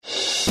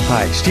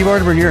Hi, Steve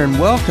Arterburn here, and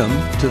welcome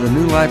to the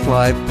New Life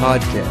Live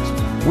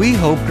podcast. We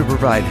hope to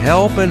provide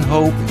help and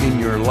hope in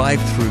your life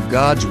through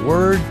God's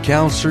Word,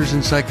 counselors,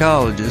 and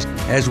psychologists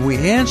as we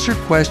answer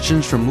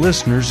questions from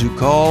listeners who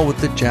call with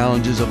the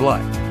challenges of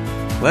life.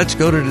 Let's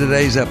go to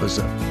today's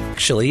episode.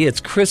 Actually,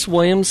 it's Chris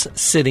Williams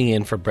sitting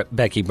in for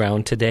Becky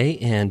Brown today,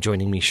 and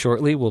joining me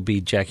shortly will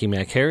be Jackie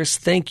McHarris.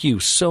 Thank you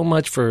so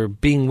much for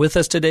being with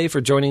us today,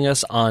 for joining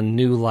us on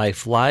New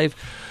Life Live.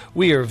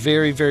 We are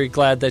very, very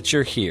glad that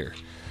you're here.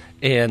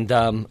 And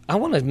I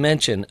want to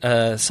mention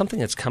something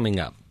that's coming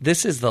up.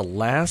 This is the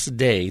last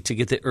day to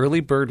get the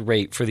early bird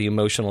rate for the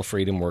Emotional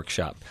Freedom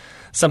Workshop,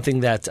 something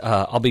that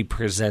I'll be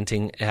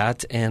presenting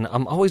at, and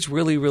I'm always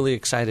really, really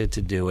excited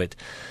to do it.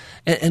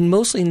 And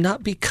mostly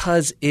not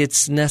because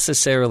it's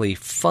necessarily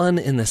fun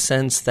in the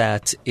sense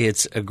that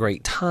it's a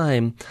great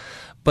time,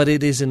 but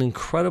it is an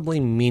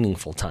incredibly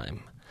meaningful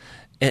time.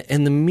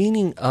 And the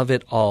meaning of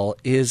it all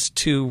is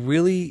to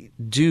really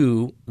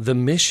do the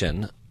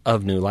mission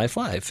of New Life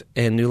Live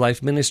and New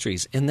Life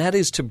Ministries, and that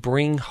is to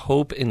bring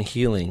hope and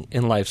healing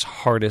in life's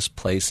hardest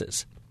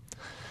places.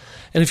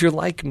 And if you're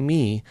like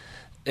me,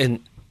 and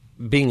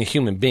being a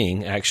human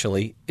being,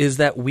 actually, is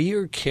that we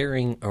are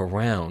carrying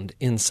around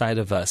inside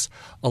of us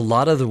a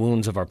lot of the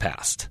wounds of our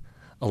past,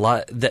 a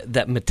lot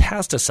that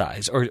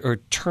metastasize or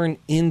turn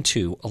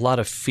into a lot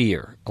of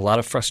fear, a lot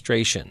of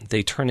frustration.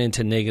 They turn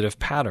into negative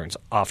patterns.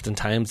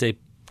 Oftentimes they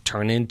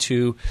turn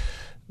into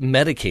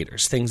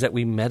medicators, things that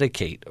we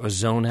medicate or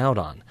zone out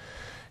on,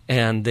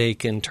 and they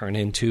can turn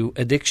into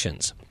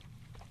addictions.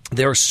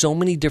 There are so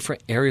many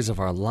different areas of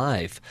our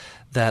life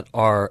that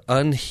are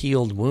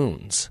unhealed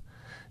wounds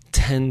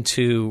tend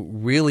to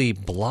really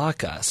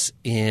block us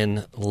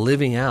in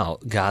living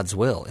out God's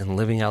will and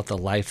living out the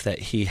life that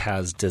He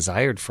has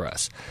desired for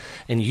us.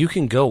 And you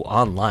can go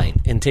online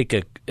and take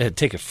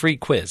a free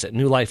quiz at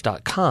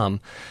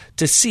newlife.com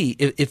to see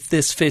if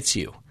this fits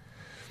you.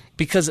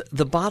 Because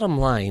the bottom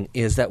line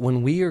is that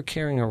when we are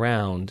carrying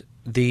around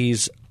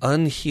these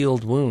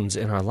unhealed wounds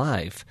in our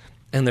life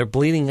and they're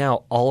bleeding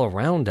out all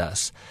around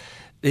us,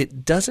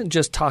 it doesn't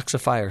just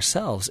toxify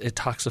ourselves, it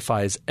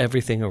toxifies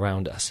everything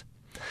around us.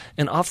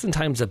 And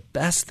oftentimes the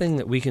best thing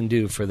that we can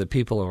do for the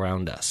people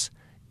around us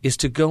is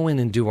to go in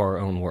and do our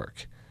own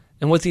work.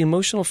 And what the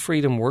Emotional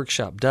Freedom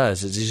Workshop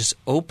does is it just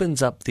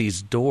opens up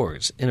these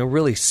doors in a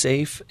really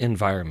safe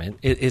environment.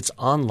 It's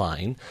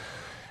online.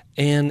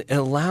 And it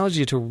allows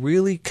you to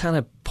really kind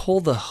of pull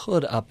the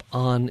hood up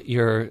on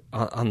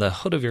the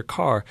hood of your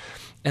car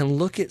and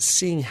look at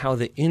seeing how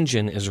the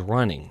engine is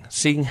running,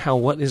 seeing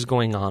what is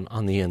going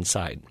on the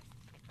inside.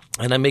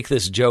 And I make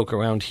this joke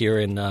around here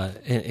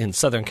in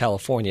Southern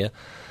California,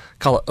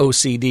 call it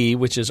OCD,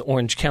 which is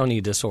Orange County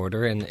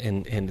disorder, and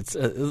it's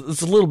a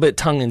little bit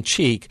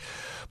tongue-in-cheek.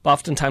 But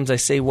oftentimes I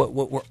say what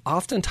we're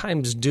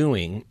oftentimes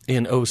doing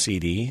in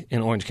OCD,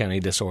 in Orange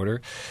County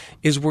disorder,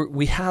 is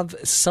we have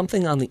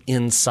something on the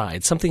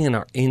inside, something in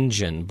our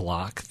engine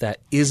block that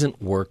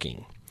isn't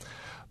working.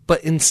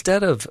 But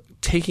instead of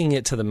taking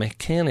it to the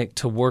mechanic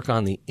to work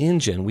on the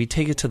engine, we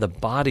take it to the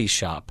body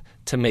shop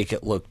to make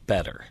it look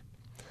better.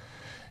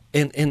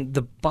 And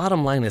the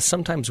bottom line is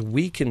sometimes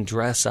we can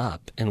dress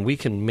up and we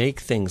can make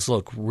things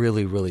look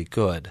really, really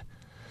good.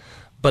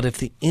 But if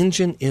the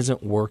engine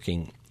isn't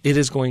working, it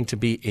is going to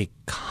be a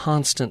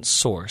constant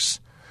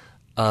source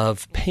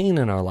of pain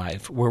in our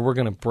life where we're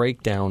going to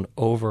break down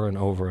over and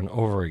over and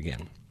over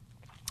again.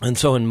 And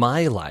so in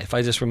my life,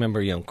 I just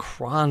remember,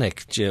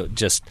 chronic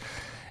just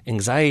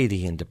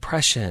anxiety and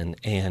depression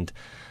and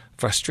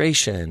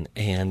frustration,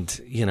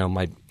 and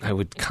I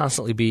would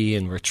constantly be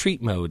in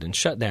retreat mode and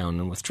shutdown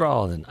and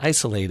withdrawal and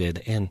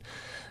isolated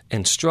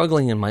and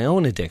struggling in my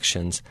own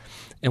addictions.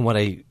 And what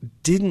I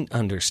didn't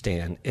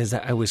understand is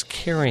that I was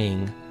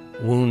carrying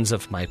wounds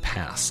of my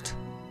past.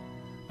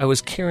 I was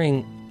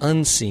carrying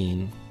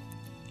unseen,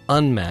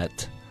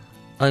 unmet,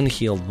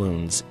 unhealed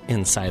wounds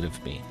inside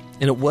of me.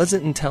 And it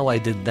wasn't until I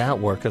did that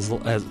work as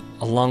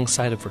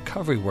alongside of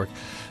recovery work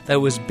that I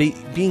was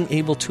being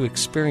able to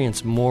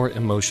experience more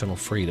emotional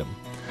freedom.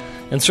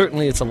 And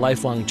certainly it's a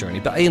lifelong journey,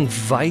 but I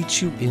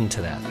invite you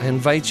into that. I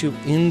invite you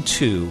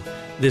into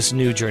this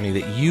new journey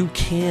that you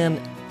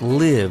can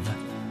live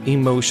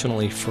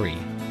emotionally free.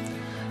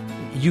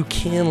 You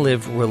can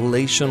live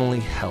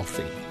relationally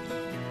healthy.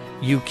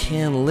 You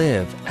can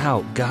live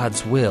out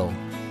God's will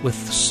with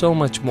so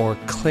much more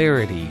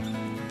clarity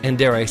and,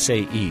 dare I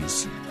say,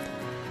 ease.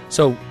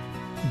 So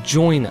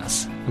join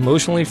us.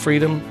 Emotionally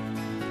Freedom,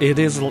 it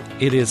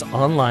is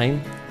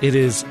online. It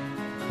is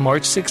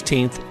March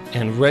 16th,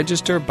 and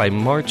register by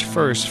March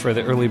 1st for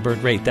the early bird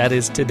rate. That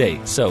is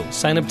today. So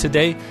sign up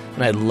today,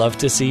 and I'd love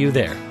to see you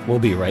there. We'll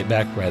be right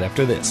back right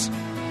after this.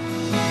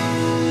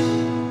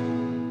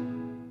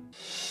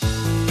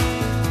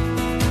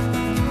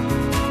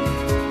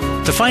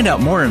 To find out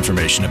more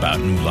information about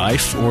New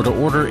Life or to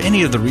order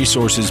any of the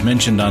resources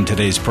mentioned on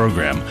today's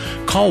program,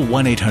 call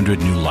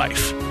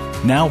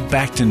 1-800-NEW-LIFE. Now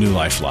back to New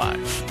Life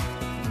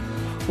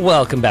Live.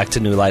 Welcome back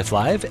to New Life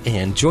Live,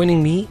 and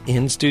joining me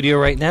in studio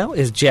right now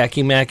is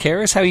Jackie Mack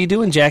Harris. How are you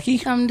doing,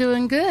 Jackie? I'm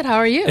doing good. How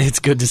are you? It's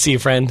good to see you,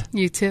 friend.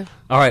 You too.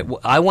 All right, well,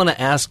 I want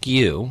to ask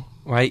you,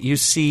 right, you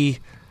see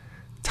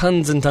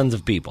tons and tons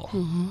of people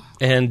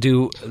and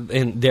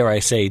dare I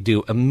say,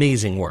 do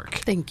amazing work.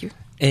 Thank you.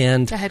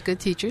 And I had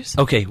good teachers.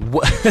 okay,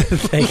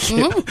 thank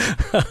you.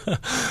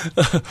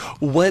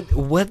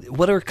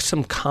 What are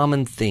some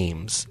common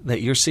themes that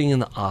you're seeing in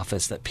the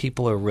office that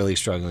people are really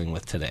struggling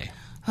with today?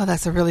 Oh,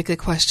 that's a really good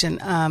question.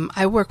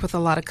 I work with a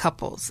lot of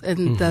couples,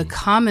 and the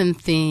common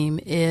theme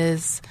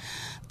is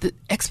the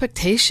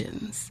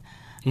expectations.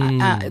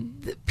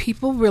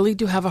 People really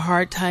do have a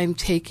hard time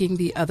taking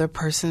the other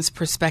person's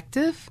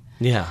perspective.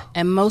 Yeah.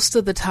 And most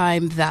of the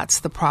time, that's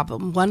the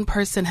problem. One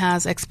person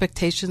has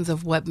expectations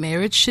of what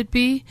marriage should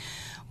be,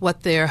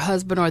 what their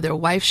husband or their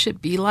wife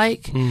should be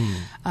like,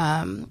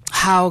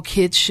 how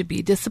kids should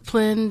be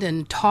disciplined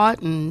and taught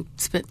and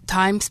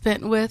time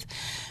spent with.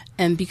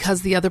 And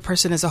because the other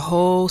person is a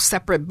whole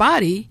separate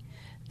body,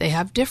 they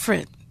have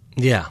different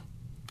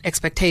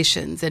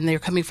expectations, and they're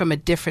coming from a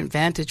different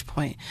vantage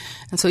point.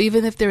 And so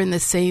even if they're in the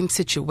same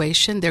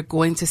situation, they're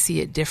going to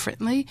see it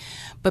differently.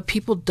 But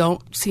people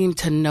don't seem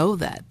to know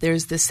that.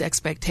 There's this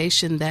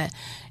expectation that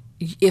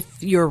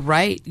if you're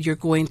right, you're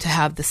going to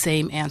have the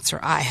same answer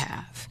I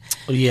have.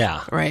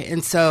 Yeah. Right.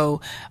 And so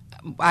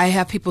I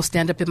have people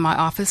stand up in my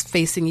office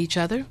facing each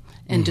other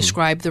and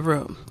describe the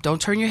room.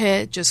 Don't turn your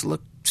head. Just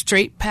look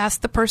straight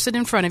past the person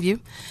in front of you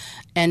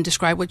and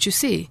describe what you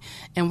see.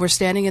 And we're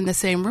standing in the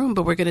same room,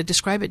 but we're going to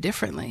describe it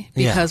differently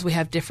because we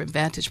have different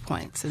vantage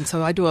points. And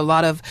so I do a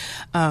lot of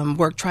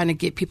work trying to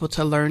get people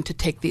to learn to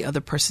take the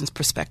other person's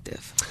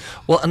perspective.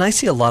 Well, and I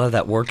see a lot of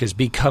that work as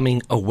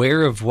becoming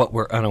aware of what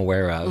we're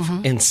unaware of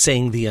and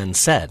saying the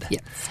unsaid.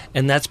 Yes.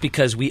 And that's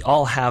because we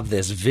all have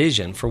this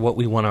vision for what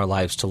we want our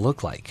lives to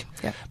look like.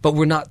 Yep. But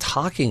we're not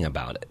talking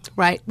about it.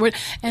 Right.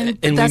 And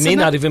we may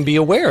not even be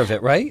aware of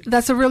it, right?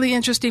 That's a really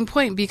interesting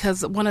point,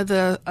 because one of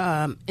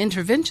the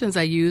interventions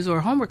I use or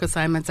homework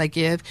assignments I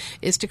give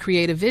is to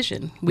create a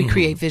vision. We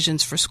create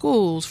visions for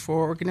schools,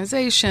 for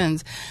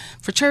organizations,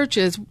 for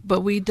churches,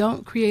 but we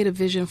don't create a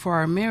vision for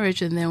our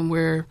marriage, and then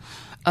we're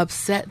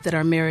upset that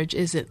our marriage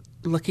isn't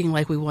looking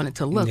like we want it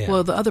to look. Yeah.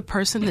 Well, the other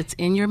person that's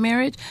in your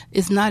marriage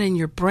is not in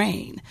your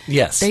brain.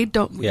 Yes. They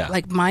don't,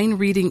 like, mind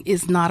reading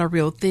is not a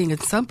real thing.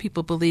 And some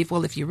people believe,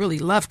 well, if you really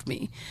loved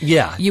me,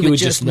 you would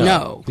just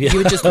know. Yeah. You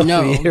would just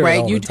know,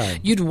 right?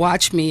 You'd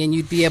watch me and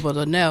you'd be able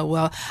to know,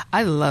 well,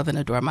 I love and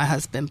adore my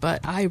husband,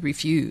 but I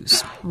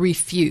refuse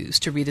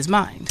to read his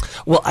mind.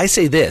 Well, I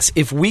say this,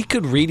 if we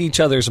could read each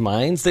other's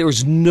minds, there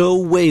was no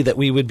way that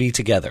we would be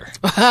together.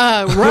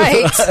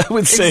 Right. I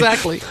would say,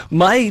 exactly.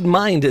 My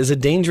mind is a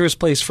dangerous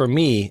place for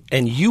me,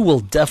 and you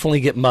will definitely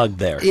get mugged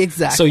there.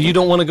 Exactly. So you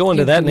don't want to go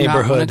into that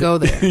neighborhood. You do not want to go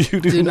there.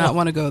 You do not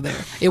want to go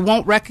there. It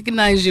won't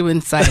recognize you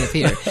inside of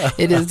here.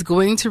 It is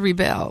going to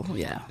rebel.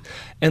 Yeah.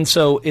 And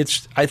so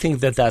I think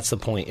that's the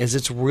point, is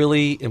it's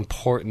really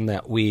important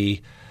that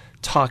we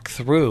talk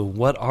through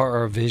what are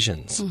our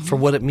visions for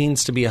what it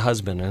means to be a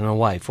husband and a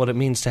wife, what it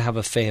means to have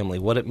a family,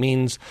 what it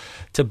means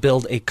to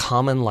build a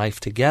common life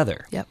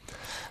together. Yep.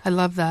 I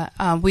love that.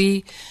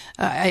 When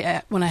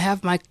I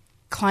have my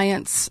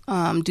clients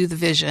do the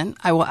vision,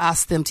 I will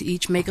ask them to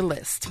each make a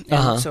list.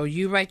 And so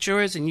you write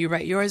yours and you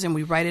write yours, and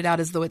we write it out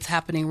as though it's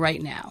happening right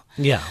now.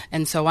 Yeah.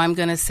 And so I'm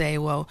going to say,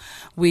 well,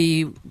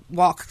 we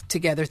walk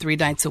together 3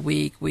 nights a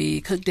week. We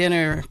cook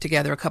dinner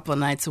together a couple of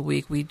nights a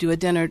week. We do a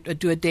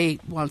date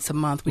once a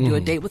month. We do a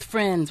date with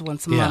friends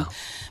once a month.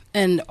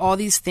 And all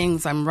these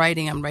things I'm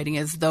writing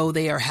as though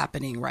they are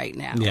happening right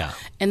now. Yeah.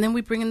 And then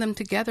we bring them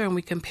together and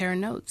we compare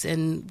notes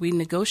and we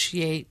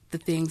negotiate the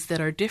things that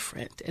are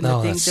different. And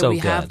the things that we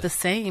have the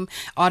same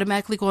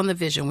automatically go on the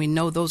vision. We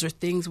know those are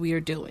things we are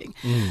doing.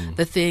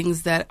 The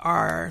things that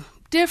are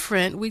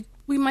different, we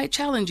might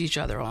challenge each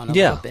other on a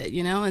little bit,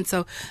 And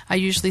so I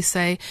usually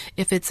say,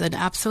 if it's an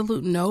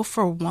absolute no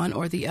for one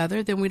or the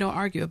other, then we don't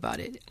argue about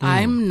it.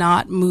 I'm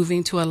not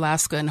moving to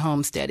Alaska and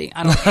homesteading.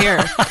 I don't care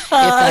if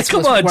that's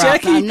Come on,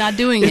 Jackie. I'm not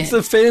doing it. It's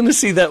the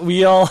fantasy that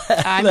we all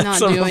have. I'm that not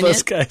some doing of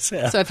us it. Guys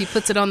have. So if he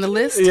puts it on the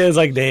list, it's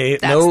like,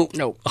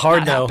 nope,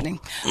 hard not no. happening.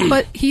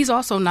 But he's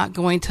also not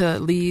going to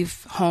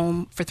leave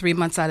home for 3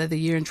 months out of the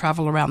year and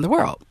travel around the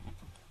world,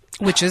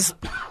 which is,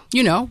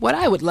 what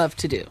I would love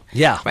to do.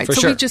 Yeah, right. for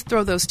so sure. we just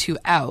throw those 2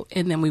 out,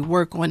 and then we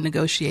work on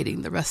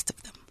negotiating the rest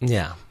of them.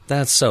 Yeah,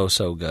 that's so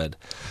good.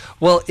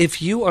 Well,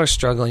 if you are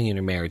struggling in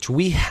your marriage,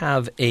 we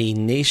have a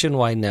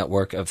nationwide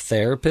network of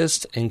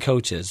therapists and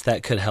coaches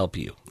that could help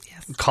you.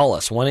 Yes. Call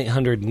us,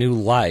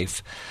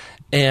 1-800-NEW-LIFE.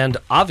 And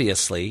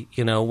obviously,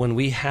 when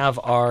we have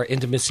our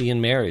intimacy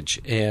in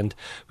marriage, and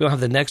we don't have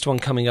the next one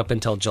coming up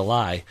until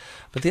July.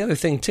 But the other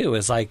thing, too,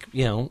 is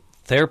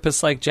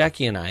therapists like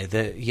Jackie and I,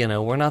 that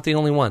we're not the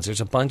only ones. There's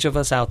a bunch of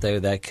us out there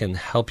that can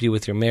help you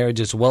with your marriage,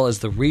 as well as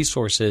the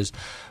resources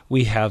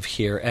we have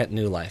here at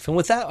New Life. And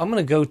with that, I'm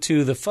going to go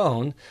to the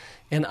phone,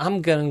 and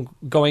I'm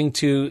going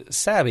to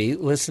Sabi,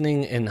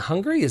 listening in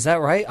Hungary. Is that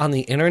right? On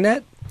the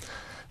internet?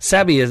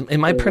 Sabi,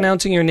 am I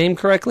pronouncing your name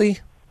correctly?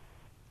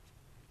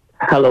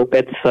 Hello,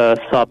 it's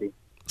Sabi.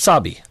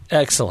 Sabi,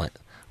 excellent.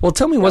 Well,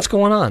 tell me what's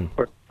going on.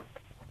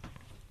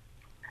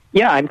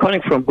 Yeah, I'm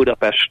calling from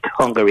Budapest,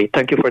 Hungary.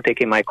 Thank you for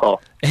taking my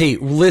call. Hey,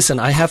 listen,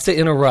 I have to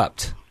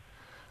interrupt.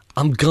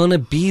 I'm going to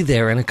be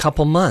there in a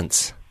couple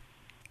months.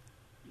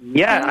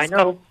 Yeah, I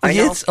know.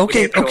 Yes?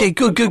 Okay,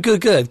 good,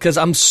 because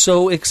I'm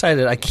so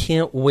excited. I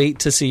can't wait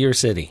to see your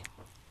city.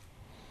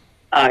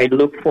 I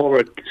look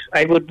forward.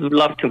 I would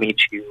love to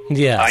meet you.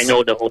 Yes. I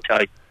know the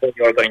hotel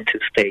you're going to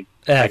stay.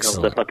 Excellent.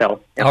 I know the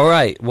hotel. Yep. All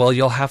right. Well,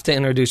 you'll have to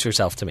introduce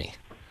yourself to me.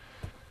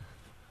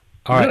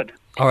 All right. Good.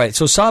 All right.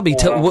 So, Sabi,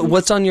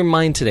 what's on your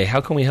mind today?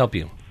 How can we help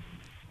you?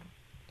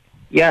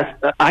 Yes,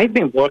 I've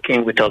been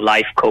working with a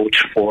life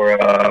coach for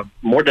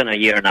more than a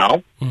year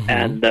now,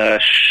 and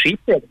she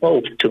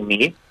proposed to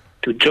me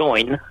to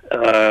join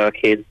her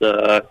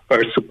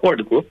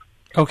support group.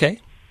 Okay.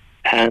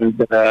 And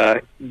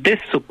this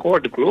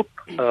support group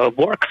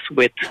works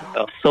with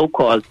a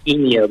so-called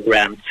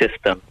Enneagram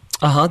system.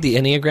 The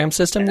Enneagram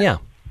system, yeah.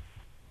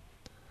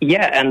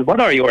 Yeah, and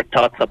what are your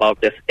thoughts about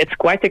this? It's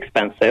quite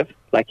expensive.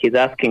 Like, he's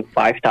asking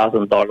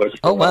 $5,000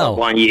 for a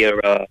 1 year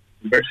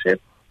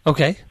membership.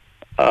 Okay.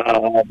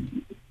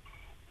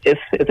 Is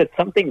it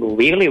something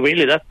really,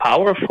 really that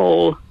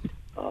powerful?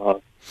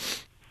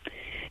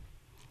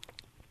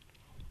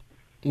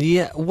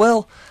 Yeah,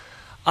 well,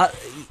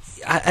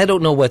 I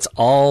don't know what's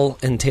all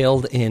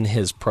entailed in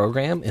his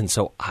program, and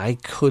so I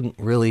couldn't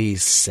really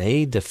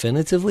say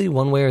definitively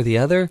one way or the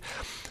other.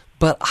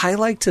 But I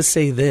like to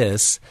say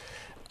this,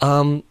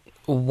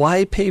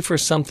 why pay for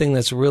something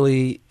that's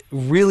really,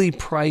 really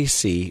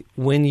pricey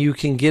when you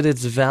can get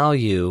its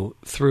value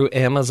through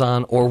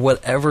Amazon or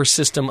whatever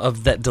system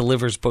that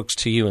delivers books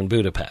to you in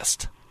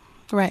Budapest?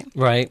 Right.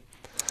 Right?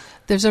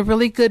 There's a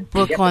really good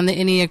book on the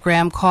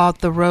Enneagram called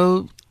The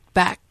Road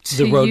Back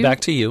to You. The Road Back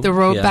to You. The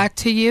Road Back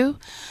to You.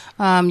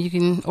 You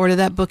can order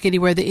that book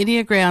anywhere. The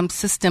Enneagram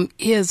system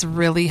is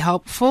really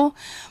helpful.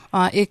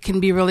 It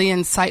can be really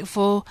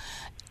insightful.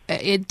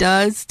 It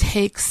does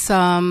take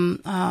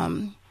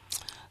some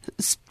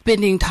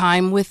spending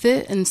time with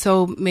it, and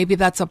so maybe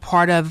that's a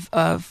part of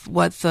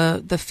what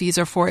the fees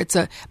are for. It's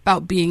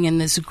about being in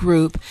this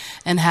group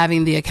and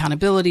having the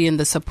accountability and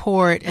the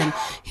support and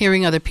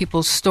hearing other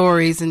people's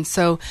stories. And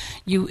so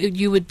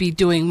you would be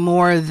doing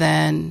more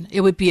than,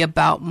 it would be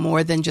about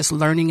more than just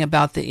learning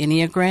about the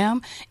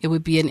Enneagram. It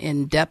would be an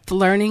in-depth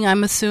learning,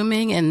 I'm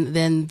assuming, and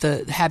then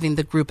having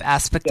the group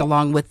aspect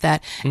along with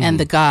that and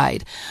the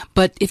guide.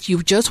 But if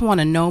you just want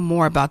to know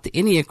more about the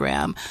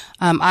Enneagram,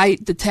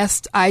 the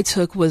test I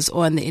took was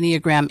on the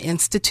Enneagram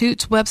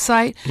Institute's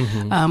website,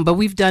 but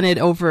we've done it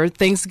over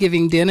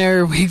Thanksgiving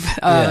dinner. We've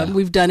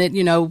done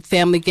it,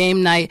 family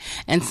game night,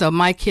 and so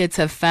my kids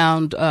have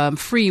found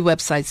free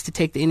websites to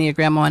take the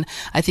Enneagram on.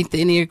 I think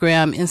the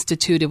Enneagram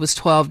Institute, it was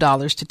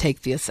 $12 to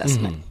take the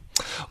assessment.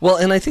 Well,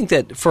 and I think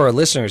that for our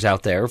listeners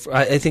out there,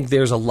 I think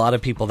there's a lot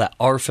of people that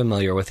are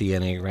familiar with the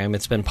Enneagram.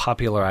 It's been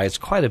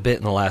popularized quite a bit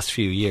in the last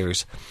few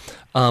years.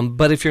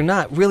 But if you're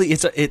not, really,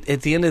 at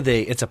the end of the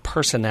day, it's a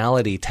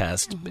personality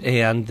test,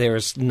 and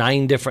there's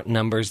 9 different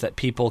numbers that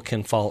people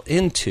can fall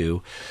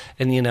into.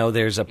 And,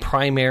 there's a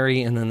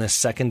primary and then the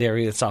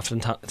secondary that's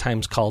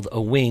oftentimes called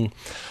a wing.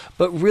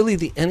 But really,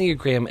 the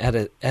Enneagram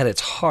at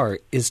its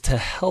heart is to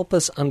help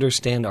us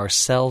understand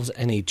ourselves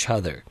and each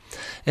other,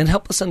 and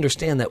help us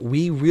understand that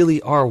we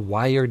really are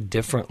wired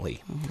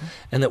differently,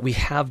 and that we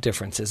have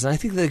differences. And I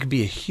think that could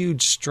be a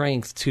huge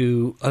strength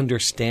to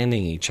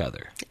understanding each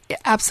other.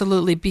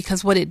 Absolutely,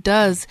 because what it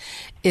does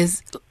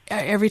is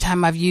every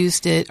time I've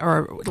used it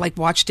or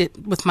watched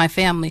it with my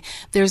family,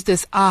 there's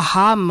this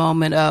aha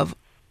moment of,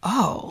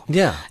 oh.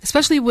 Yeah.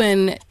 Especially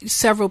when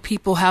several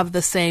people have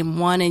the same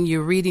one and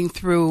you're reading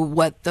through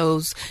what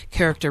those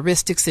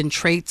characteristics and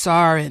traits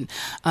are and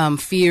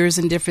fears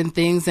and different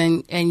things,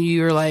 and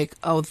you're like,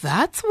 oh,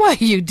 that's why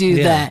you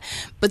do that.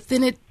 But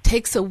then it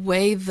takes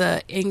away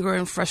the anger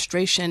and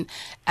frustration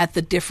at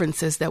the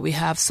differences that we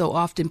have. So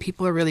often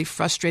people are really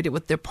frustrated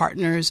with their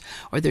partners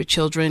or their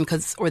children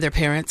or their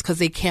parents because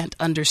they can't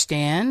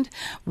understand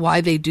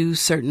why they do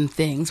certain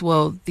things.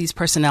 Well, these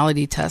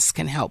personality tests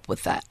can help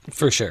with that.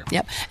 For sure.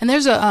 Yep. And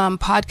there's a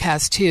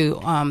podcast too,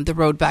 The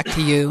Road Back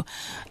to You.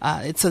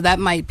 So that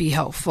might be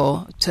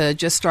helpful to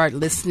just start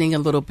listening a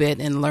little bit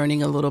and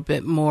learning a little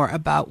bit more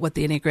about what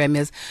the Enneagram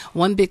is.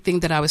 One big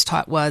thing that I was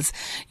taught was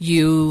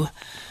you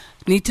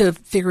need to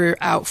figure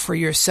out for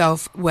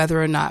yourself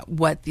whether or not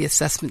what the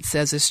assessment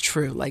says is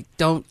true.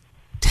 Don't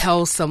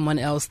tell someone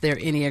else their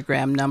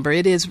Enneagram number.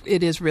 It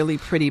is really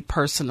pretty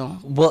personal.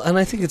 Well, and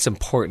I think it's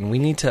important. We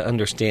need to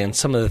understand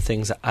some of the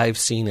things that I've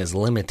seen as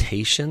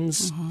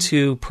limitations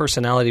to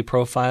personality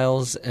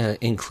profiles,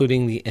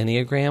 including the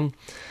Enneagram,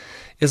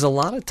 is a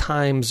lot of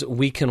times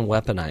we can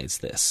weaponize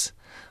this.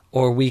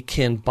 Or we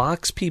can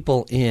box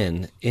people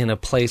in a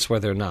place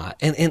where they're not.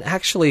 And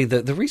actually,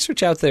 the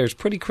research out there is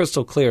pretty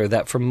crystal clear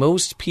that for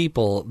most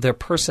people, their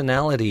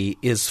personality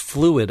is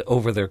fluid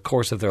over the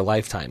course of their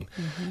lifetime,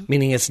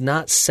 meaning it's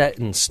not set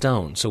in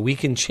stone. So we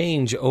can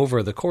change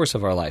over the course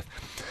of our life.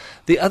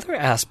 The other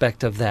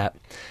aspect of that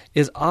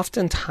is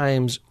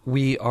oftentimes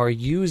we are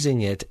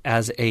using it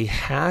as a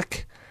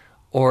hack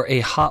or a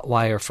hot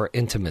wire for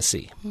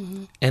intimacy,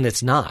 and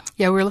it's not.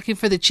 Yeah, we're looking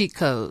for the cheat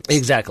codes.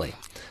 Exactly.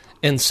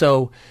 And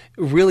so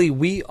really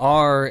we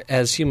are,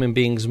 as human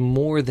beings,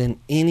 more than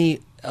any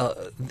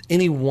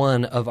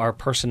one of our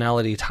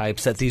personality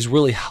types that these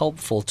really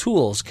helpful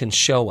tools can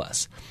show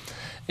us.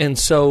 And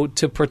so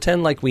to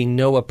pretend like we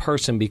know a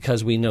person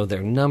because we know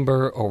their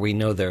number or we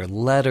know their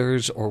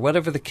letters or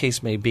whatever the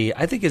case may be,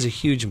 I think is a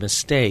huge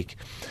mistake.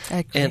 I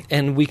agree.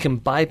 And we can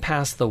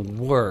bypass the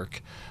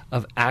work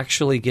of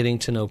actually getting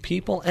to know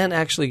people and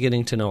actually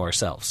getting to know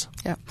ourselves.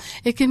 Yeah.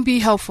 It can be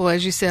helpful,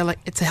 as you said, like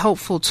it's a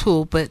helpful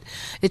tool, but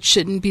it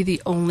shouldn't be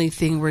the only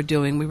thing we're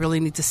doing. We really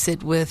need to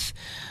sit with,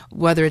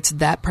 whether it's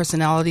that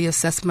personality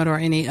assessment or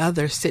any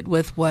other, sit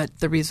with what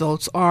the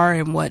results are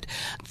and what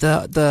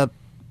the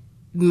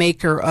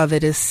maker of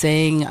it is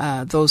saying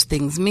those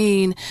things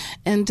mean,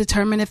 and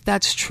determine if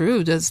that's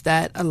true. Does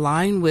that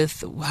align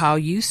with how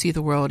you see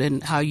the world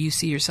and how you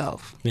see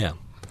yourself? Yeah.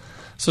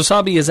 So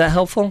Sabi, is that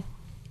helpful?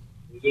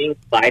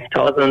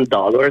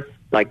 $5,000,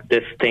 like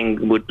this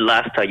thing would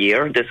last a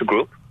year, this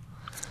group.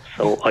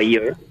 So a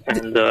year.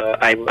 And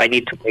I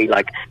need to pay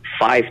like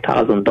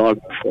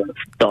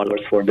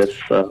 $5,000 for this.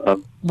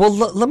 Well,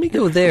 let me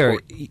go there.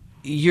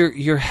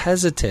 You're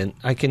hesitant.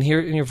 I can hear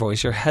it in your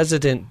voice. You're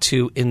hesitant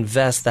to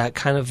invest that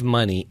kind of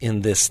money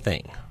in this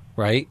thing,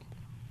 right?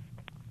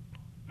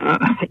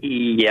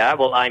 Yeah,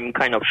 well, I'm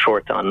kind of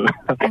short on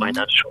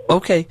financial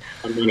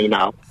money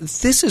now.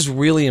 This is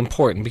really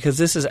important because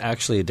this is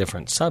actually a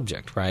different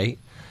subject, right?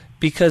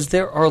 Because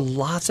there are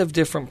lots of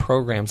different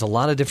programs, a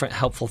lot of different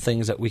helpful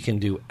things that we can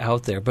do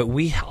out there, but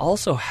we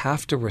also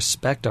have to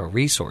respect our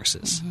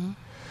resources. Mm-hmm.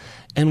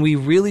 And we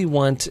really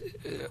want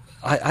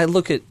I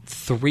look at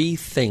three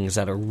things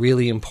that are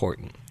really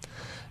important.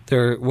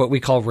 They're what we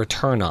call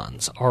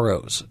return-ons,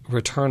 ROs,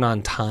 return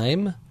on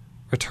time,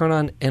 return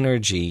on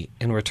energy,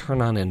 and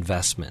return on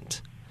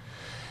investment.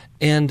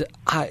 And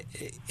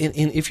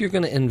if you're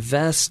going to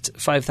invest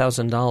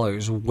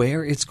 $5,000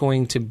 where it's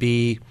going to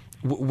be,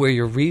 where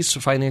your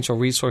financial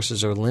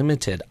resources are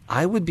limited,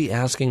 I would be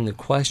asking the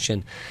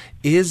question,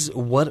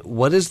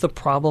 what is the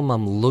problem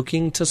I'm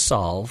looking to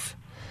solve,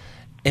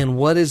 and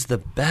what is the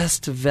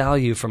best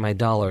value for my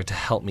dollar to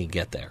help me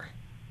get there?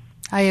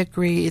 I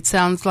agree. It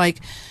sounds like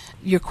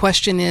your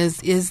question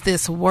is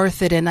this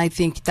worth it? And I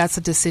think that's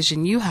a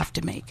decision you have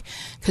to make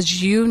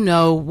because you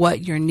know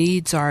what your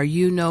needs are.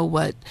 You know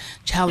what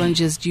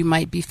challenges you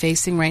might be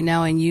facing right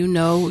now, and you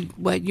know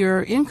what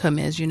your income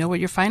is. You know what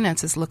your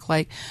finances look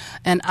like.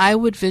 And I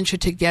would venture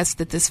to guess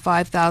that this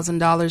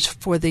 $5,000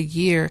 for the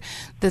year,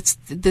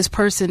 this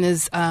person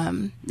is,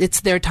 it's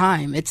their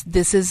time.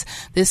 This is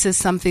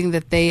something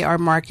that they are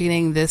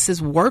marketing. This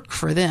is work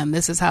for them.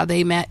 This is how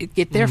they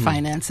get their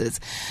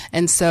finances.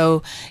 And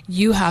so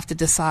you have to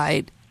decide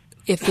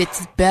if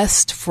it's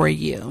best for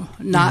you,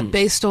 not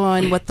based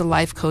on what the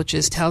life coach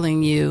is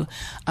telling you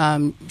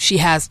she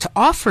has to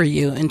offer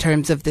you in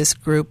terms of this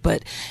group,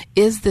 but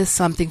is this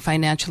something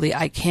financially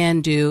I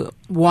can do,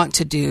 want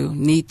to do,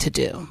 need to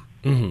do?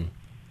 Mm-hmm.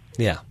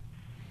 Yeah.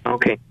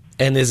 Okay.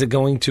 And is it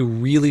going to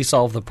really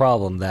solve the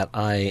problem that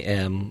I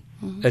am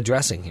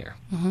addressing here?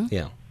 Mm-hmm.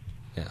 Yeah.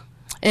 Yeah.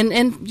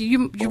 And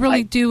you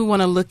really do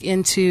want to look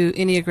into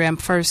Enneagram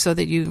first so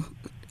that you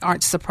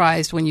aren't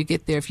surprised when you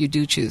get there if you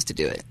do choose to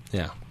do it.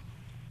 Yeah.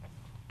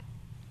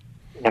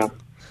 Yeah.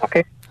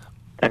 Okay.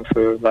 Thanks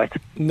for your advice.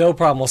 No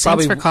problem. Well,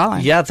 Thanks for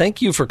calling. Yeah,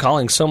 thank you for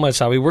calling so much,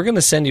 Sabi. We're going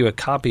to send you a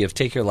copy of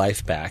Take Your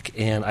Life Back,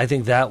 and I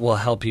think that will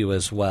help you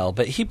as well.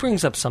 But he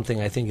brings up something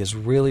I think is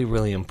really,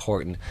 really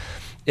important,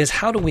 is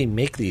how do we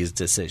make these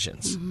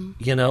decisions? Mm-hmm.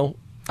 You know?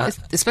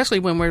 Especially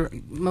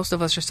when most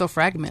of us are so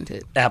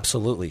fragmented.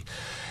 Absolutely.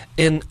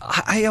 And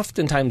I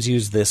oftentimes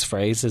use this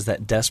phrase is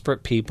that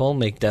desperate people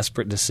make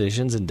desperate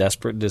decisions, and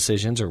desperate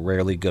decisions are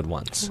rarely good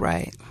ones.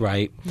 Right.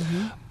 Right?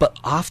 Mm-hmm. But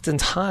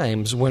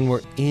oftentimes when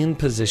we're in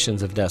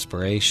positions of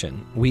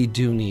desperation, we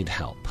do need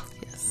help.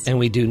 Yes. And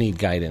we do need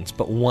guidance.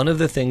 But one of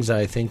the things that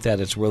I think that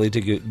it's really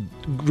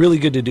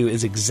good to do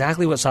is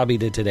exactly what Sabi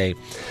did today,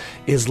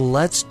 is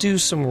let's do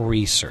some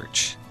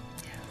research.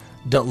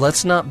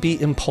 Let's not be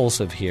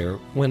impulsive here.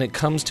 When it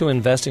comes to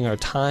investing our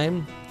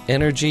time,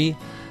 energy,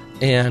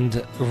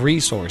 and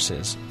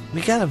resources,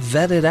 we got to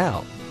vet it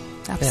out.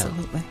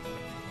 Absolutely. Yeah.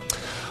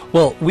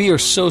 Well, we are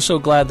so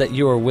glad that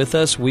you are with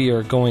us. We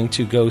are going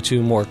to go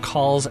to more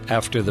calls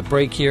after the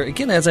break here.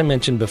 Again, as I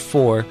mentioned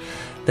before,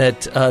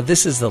 that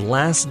this is the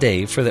last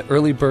day for the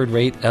early bird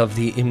rate of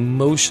the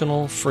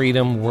Emotional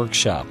Freedom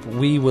Workshop.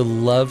 We would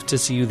love to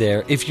see you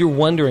there. If you're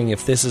wondering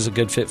if this is a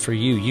good fit for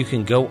you, you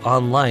can go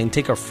online,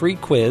 take our free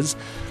quiz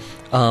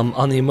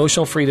on the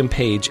Emotional Freedom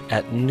page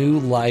at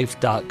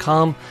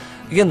newlife.com.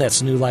 Again,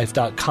 that's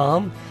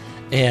newlife.com,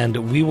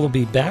 and we will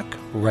be back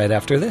right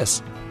after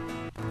this.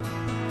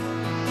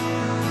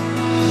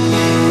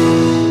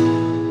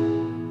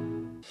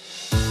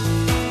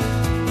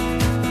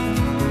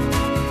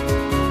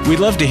 We'd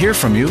love to hear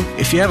from you.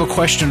 If you have a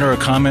question or a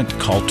comment,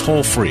 call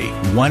toll-free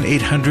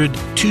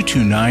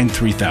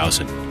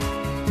 1-800-229-3000.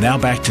 Now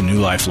back to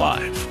New Life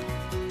Live.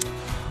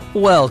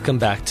 Welcome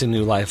back to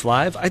New Life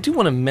Live. I do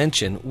want to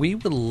mention we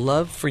would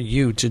love for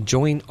you to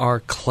join our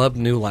Club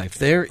New Life.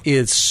 There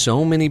is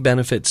so many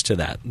benefits to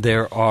that.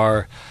 There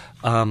are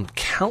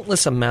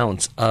countless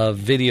amounts of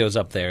videos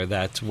up there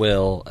that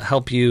will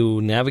help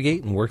you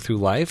navigate and work through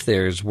life.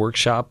 There's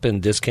workshop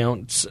and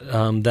discounts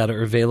that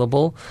are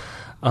available.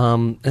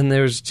 And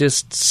there's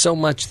just so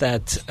much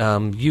that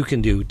you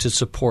can do to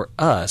support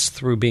us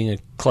through being a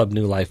Club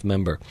New Life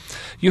member.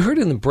 You heard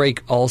in the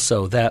break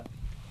also that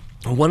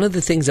one of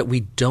the things that we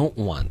don't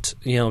want,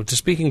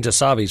 speaking to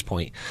Savi's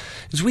point,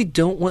 is we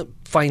don't want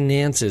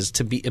finances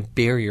to be a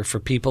barrier for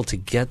people to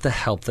get the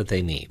help that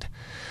they need.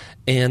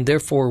 And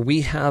therefore,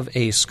 we have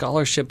a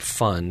scholarship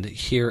fund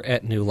here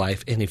at New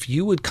Life. And if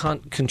you would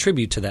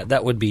contribute to that,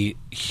 that would be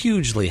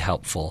hugely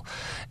helpful.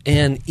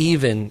 And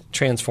even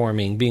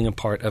being a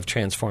part of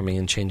transforming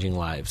and changing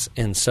lives.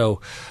 And so,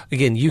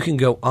 again, you can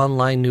go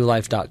online,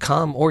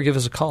 newlife.com, or give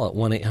us a call at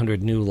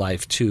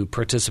 1-800-NEW-LIFE to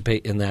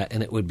participate in that,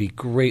 and it would be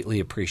greatly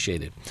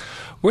appreciated.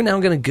 We're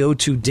now going to go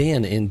to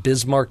Dan in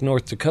Bismarck,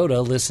 North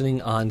Dakota,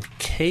 listening on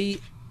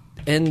KNDR.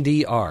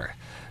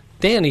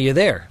 Dan, are you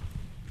there?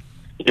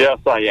 Yes,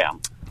 I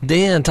am.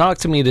 Dan, talk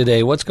to me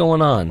today. What's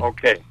going on?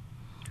 Okay.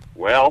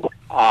 Well,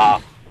 my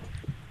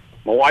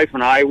wife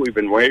and I, we've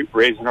been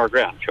raising our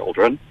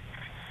grandchildren.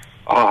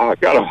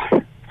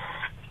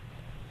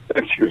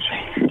 Excuse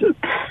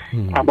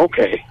me. I'm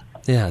okay.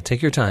 Yeah,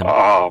 take your time.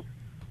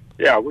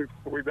 We've got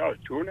a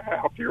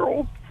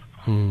 2.5-year-old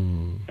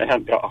and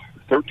a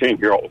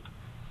 13-year-old.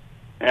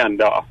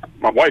 And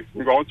my wife's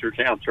been going through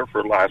cancer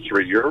for the last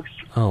 3 years.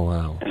 Oh,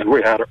 wow. And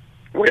we had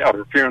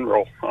her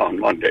funeral on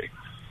Monday.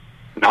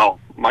 Now,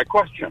 my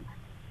question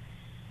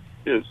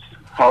is,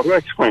 how do I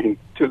explain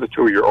to the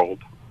 2-year-old,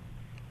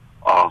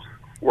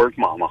 where's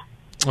Mama?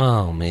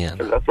 Oh, man.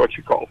 That's what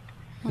she called.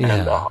 Yeah.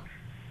 And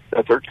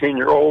the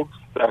 13-year-old,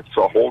 that's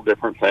a whole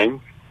different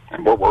thing,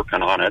 and we're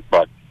working on it.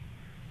 But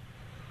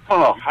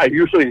I'm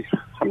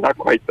not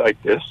quite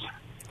like this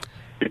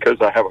because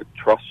I have a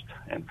trust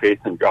and faith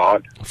in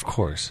God. Of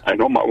course. I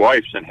know my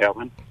wife's in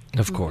heaven.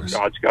 Of course.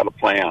 God's got a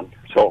plan.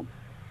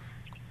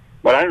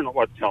 But I don't know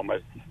what to tell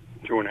my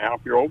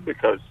 2.5-year-old,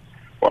 because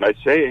what I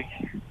say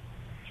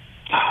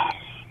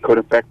could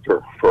affect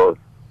her for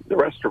the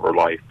rest of her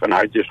life, and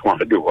I just want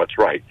to do what's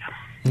right.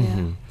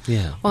 Mm-hmm.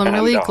 Yeah. Well, I'm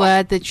really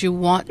glad that you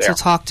want to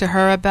talk to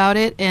her about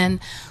it. And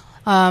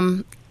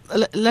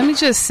let me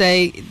just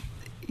say,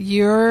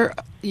 you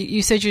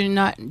said you're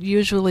not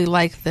usually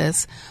like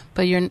this,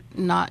 but you're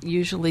not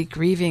usually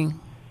grieving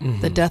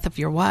the death of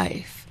your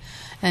wife,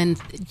 and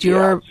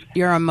your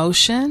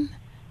emotion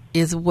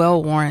is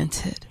well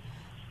warranted.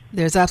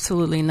 There's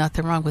absolutely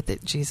nothing wrong with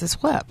it.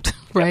 Jesus wept,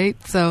 right?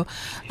 So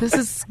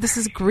this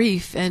is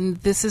grief, and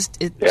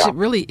it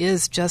really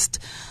is just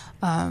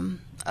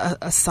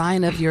a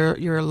sign of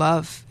your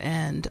love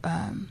and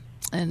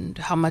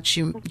how much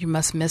you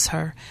must miss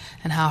her,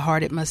 and how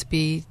hard it must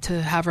be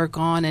to have her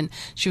gone. And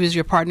she was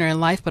your partner in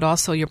life, but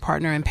also your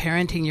partner in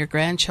parenting your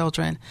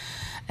grandchildren.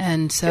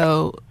 And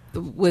so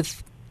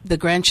with the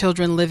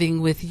grandchildren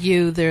living with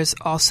you, there's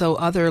also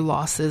other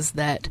losses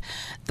that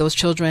those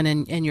children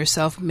and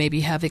yourself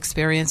maybe have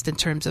experienced in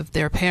terms of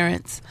their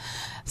parents.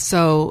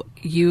 So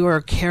you are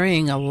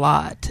carrying a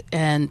lot,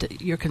 and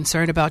you're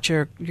concerned about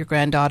your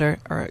granddaughter,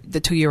 or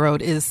the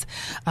 2-year-old, is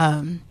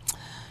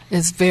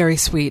very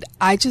sweet.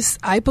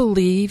 I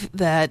believe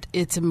that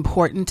it's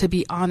important to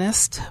be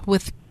honest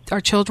with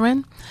our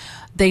children.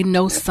 They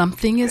know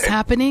something is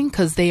happening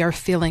because they are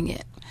feeling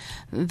it.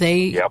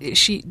 They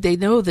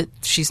know that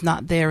she's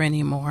not there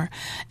anymore,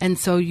 and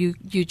so you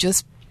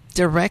just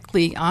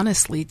directly,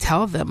 honestly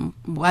tell them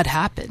what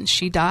happened.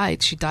 She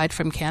died. She died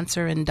from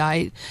cancer, and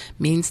died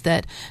means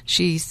that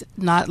she's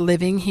not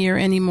living here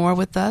anymore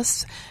with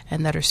us,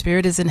 and that her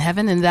spirit is in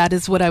heaven. And that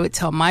is what I would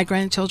tell my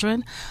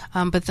grandchildren.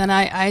 But then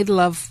I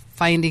love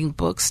finding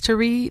books to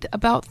read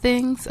about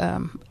things.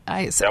 I'm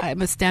a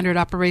standard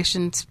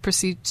operating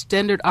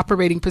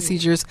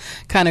procedures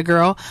kind of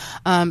girl,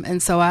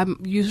 and so I'm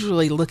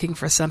usually looking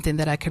for something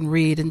that I can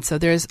read. And so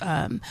there's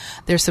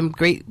some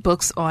great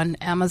books on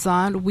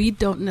Amazon. We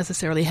don't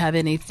necessarily have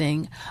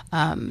anything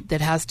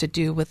that has to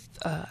do with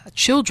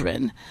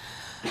children.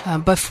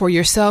 But for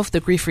yourself,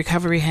 the Grief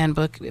Recovery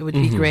Handbook, it would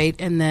be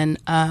great. And then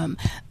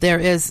there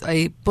is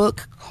a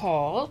book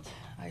called,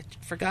 I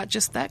forgot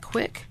just that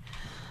quick,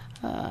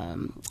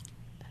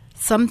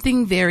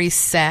 Something Very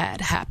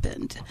Sad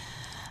Happened.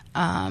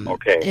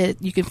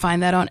 You can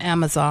find that on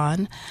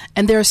Amazon,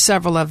 and there are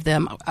several of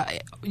them.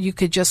 You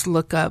could just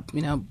look up,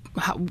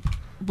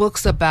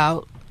 books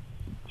about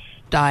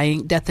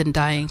death and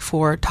dying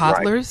for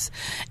toddlers,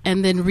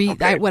 and then read.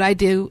 What I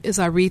do is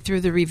I read through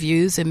the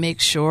reviews and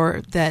make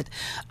sure that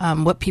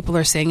what people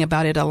are saying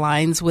about it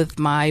aligns with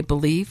my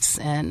beliefs,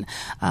 and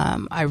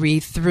I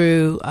read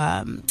through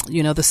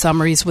the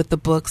summaries with the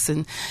books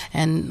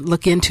and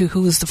look into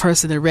who's the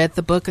person that read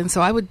the book. And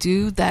so I would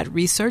do that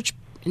research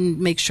and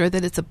make sure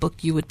that it's a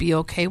book you would be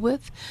okay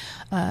with,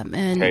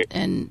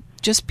 and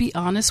just be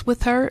honest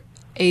with her,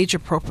 age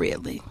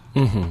appropriately.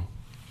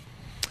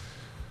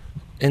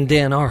 And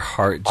Dan, our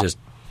heart just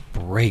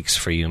breaks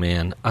for you,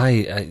 man.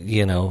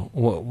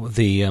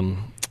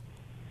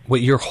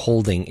 What you're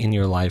holding in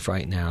your life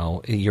right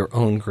now, your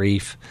own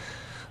grief,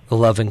 the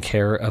love and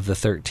care of the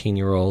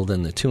 13-year-old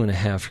and the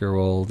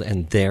 2.5-year-old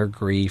and their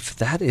grief,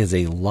 that is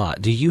a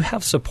lot. Do you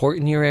have support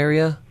in your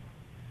area?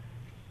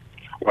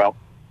 Well,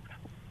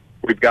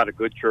 we've got a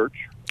good church.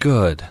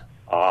 Good.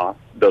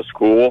 The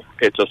school,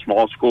 it's a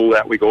small school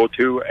that we go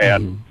to,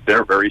 and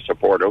they're very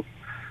supportive.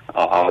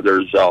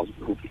 There's a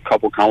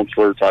couple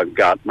counselors I've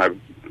got my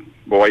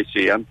boy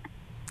seeing.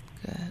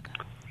 Good.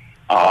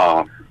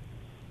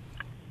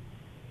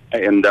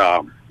 And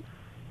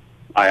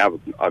I have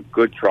a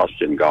good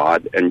trust in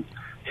God. And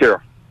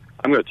here,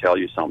 I'm going to tell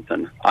you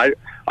something. I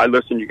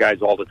listen to you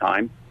guys all the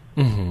time,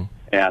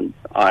 and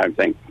I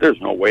think there's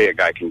no way a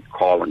guy can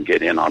call and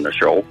get in on the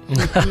show.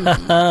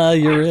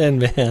 You're in,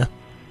 man.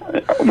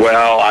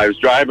 Well, I was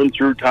driving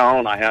through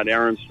town. I had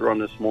errands to run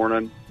this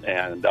morning,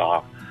 and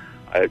I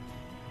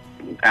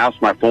asked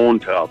my phone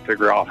to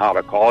figure out how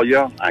to call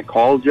you. I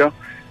called you,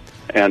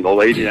 and the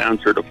lady that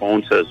answered the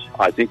phone says,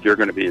 I think you're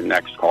going to be the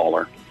next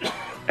caller.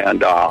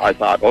 And I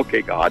thought,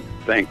 okay, God,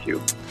 thank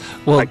you.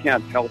 Well, I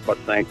can't help but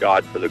thank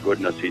God for the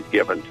goodness He's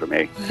given to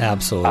me.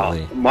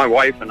 Absolutely. My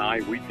wife and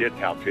I, we did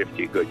have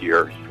 50 good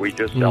years. We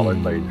just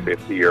celebrated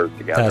 50 years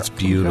together. That's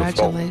beautiful.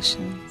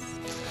 Congratulations.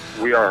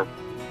 So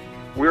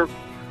we're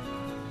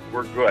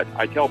good.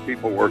 I tell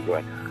people we're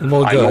good.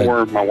 Well, I good. know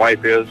where my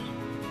wife is,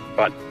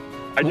 but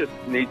I just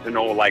need to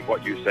know, like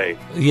what you say.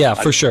 Yeah,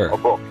 for sure. A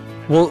book.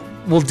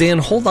 Well, Dan,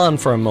 hold on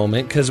for a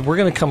moment, because we're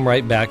going to come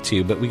right back to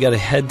you, but we got to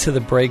head to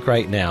the break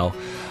right now.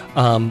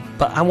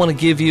 But I want to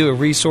give you a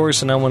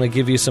resource, and I want to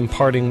give you some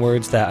parting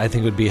words that I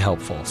think would be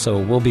helpful. So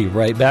we'll be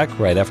right back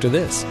right after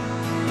this.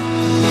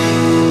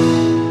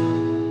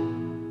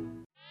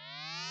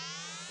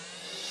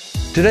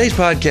 Today's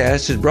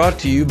podcast is brought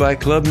to you by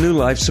Club New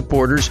Life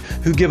supporters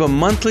who give a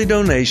monthly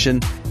donation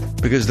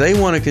because they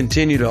want to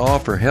continue to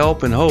offer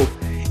help and hope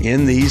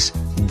in these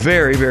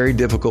very, very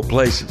difficult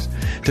places.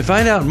 To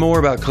find out more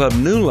about Club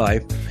New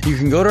Life, you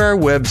can go to our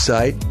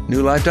website,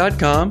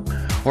 newlife.com,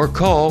 or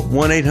call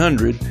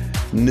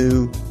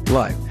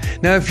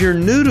 1-800-NEW-LIFE. Now, if you're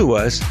new to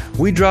us,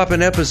 we drop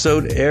an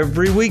episode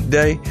every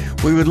weekday.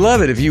 We would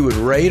love it if you would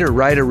rate or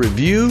write a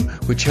review,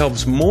 which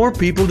helps more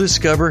people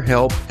discover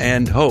help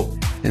and hope,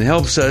 and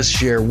helps us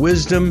share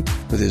wisdom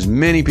with as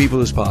many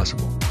people as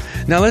possible.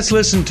 Now let's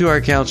listen to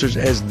our counselors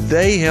as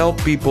they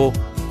help people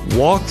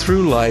walk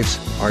through life's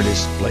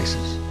hardest places.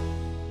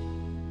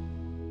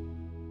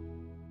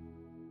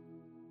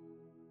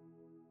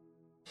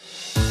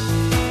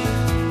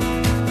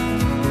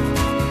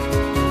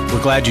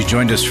 We're glad you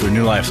joined us for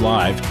New Life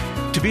Live.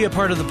 To be a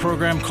part of the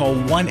program, call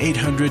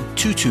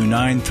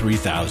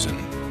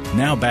 1-800-229-3000.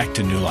 Now back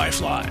to New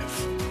Life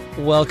Live.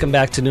 Welcome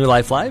back to New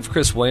Life Live.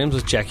 Chris Williams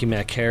with Jackie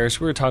Mack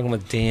Harris. We were talking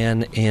with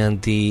Dan and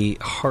the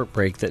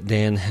heartbreak that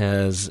Dan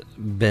has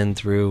been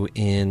through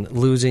in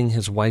losing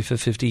his wife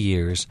of 50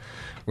 years,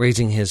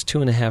 raising his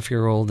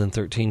 2.5-year-old and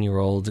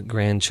 13-year-old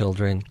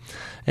grandchildren,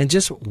 and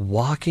just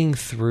walking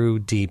through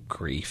deep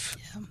grief.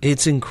 Yeah.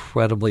 It's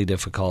incredibly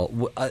difficult.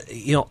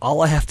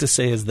 All I have to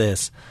say is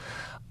this.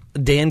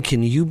 Dan,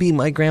 can you be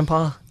my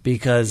grandpa?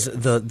 Because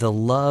the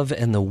love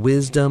and the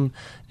wisdom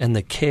and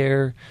the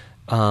care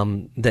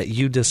that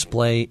you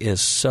display is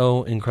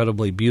so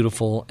incredibly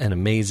beautiful and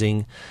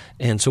amazing.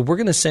 And so we're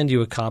going to send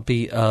you a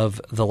copy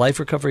of the Life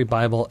Recovery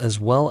Bible as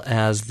well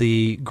as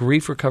the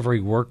Grief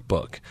Recovery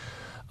Workbook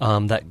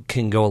that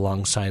can go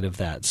alongside of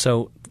that.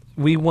 So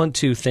we want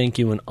to thank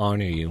you and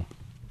honor you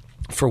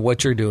for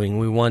what you're doing.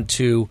 We want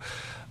to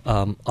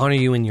honor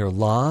you in your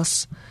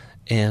loss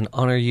and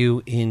honor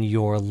you in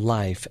your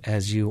life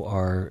as you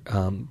are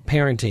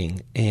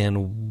parenting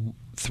and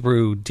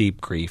through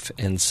deep grief.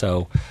 And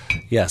so,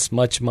 yes,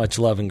 much, much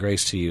love and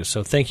grace to you.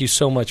 So thank you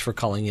so much for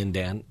calling in,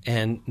 Dan.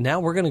 And now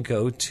we're going to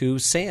go to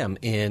Sam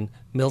in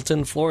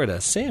Milton, Florida.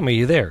 Sam, are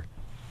you there?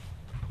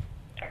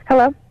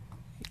 Hello.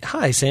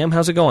 Hi, Sam.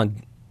 How's it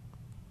going?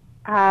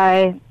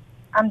 Hi.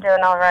 I'm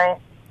doing all right.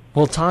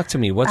 Well, talk to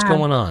me. What's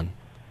going on?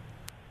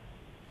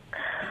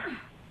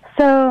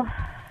 So,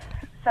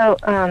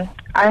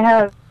 I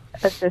have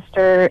a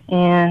sister,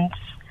 and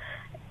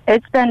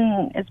it's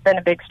been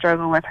a big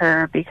struggle with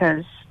her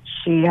because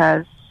she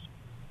has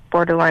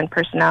borderline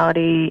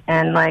personality,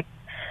 and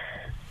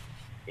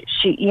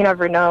you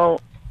never know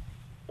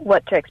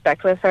what to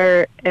expect with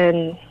her.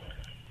 And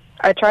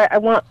I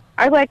want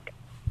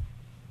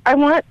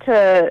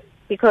to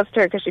be close to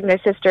her because she's my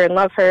sister and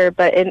love her,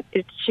 but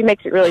she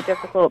makes it really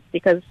difficult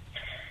because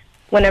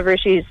whenever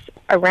she's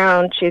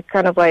around, she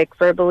kind of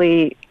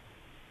verbally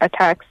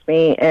attacks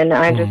me, and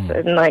I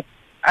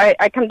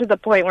come to the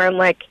point where I'm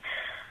like,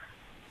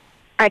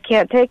 I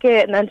can't take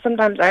it, and then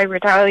sometimes I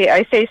retaliate.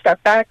 I say stuff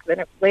back,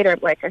 then later I'm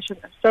like, I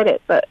shouldn't have said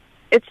it, but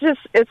it's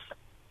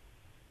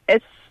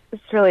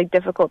really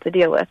difficult to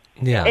deal with.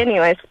 Yeah.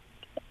 Anyways,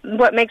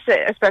 what makes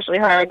it especially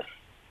hard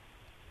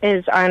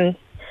is I'm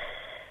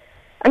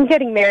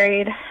getting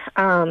married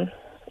in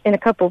a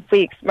couple of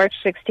weeks, March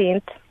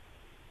 16th,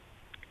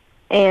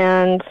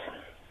 and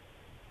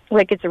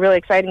like, it's a really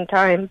exciting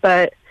time,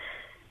 but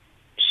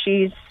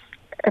I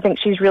think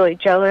she's really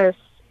jealous,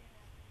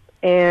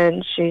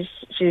 and she's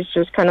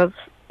just kind of,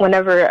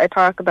 whenever I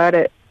talk about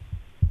it,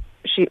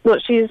 she's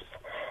with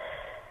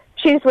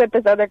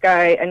this other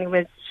guy,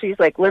 and she's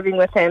like living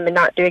with him and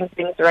not doing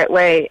things the right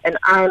way, and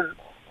I'm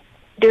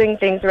doing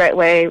things the right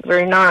way.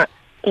 We're not,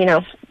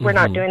 we're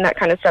not doing that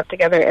kind of stuff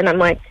together, and I'm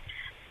like,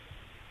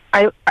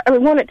 I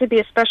want it to be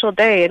a special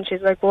day, and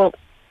she's like, well,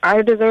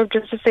 I deserve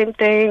just the same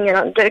thing,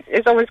 and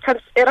it always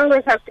has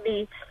to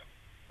be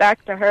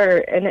back to her,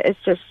 and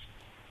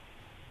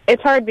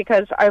it's hard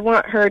because I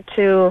want her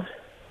to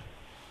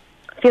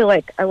feel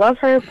like I love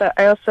her, but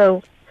I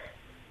also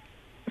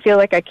feel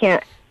like I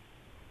can't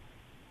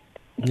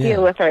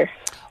deal with her.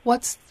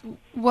 What's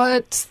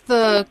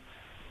the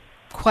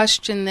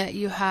question that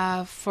you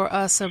have for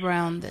us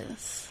around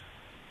this?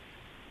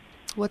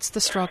 What's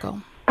the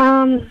struggle?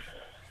 I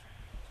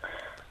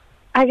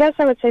guess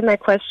I would say my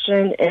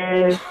question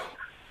is,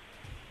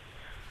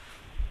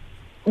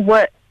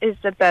 what is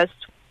the best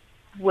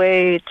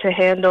way to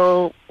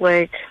handle,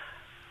 like,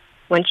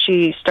 when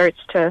she starts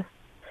to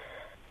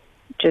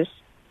just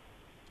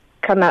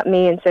come at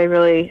me and say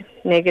really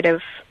negative,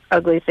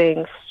 ugly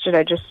things? Should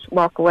I just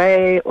walk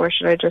away, or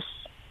should I just...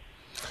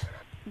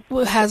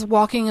 Well, has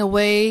walking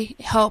away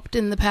helped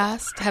in the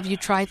past? Have you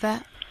tried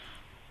that?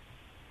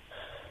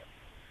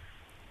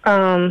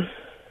 I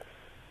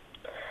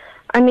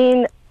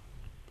mean,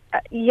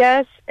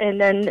 yes,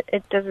 and then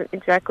it doesn't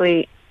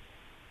exactly...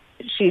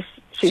 She's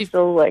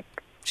still, like...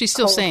 She's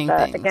still saying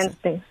things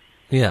against me.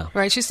 Yeah.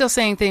 Right, she's still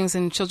saying things,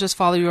 and she'll just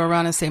follow you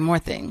around and say more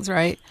things,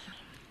 right?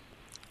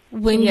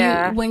 When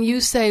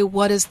you say,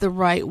 what is the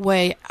right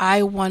way,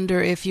 I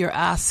wonder if you're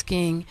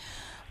asking,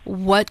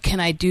 what can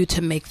I do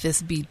to make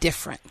this be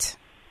different?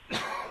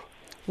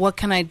 What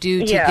can I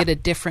do to get a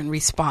different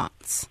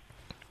response?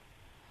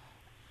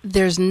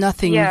 There's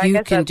nothing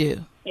you can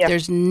do. Yeah.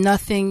 There's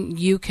nothing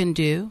you can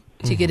do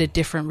to get a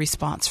different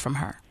response from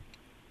her.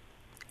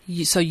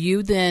 So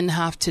you then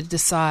have to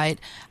decide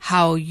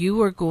how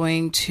you are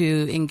going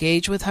to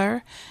engage with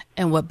her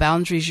and what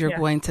boundaries you're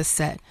going to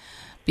set.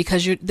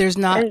 Because there's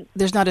not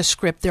a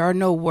script. There are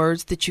no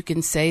words that you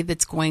can say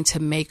that's going to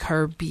make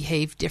her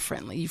behave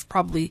differently. You've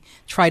probably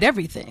tried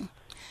everything.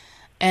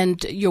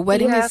 And your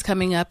wedding is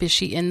coming up. Is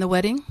she in the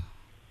wedding?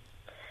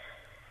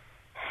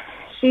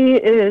 She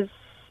is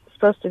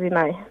supposed to be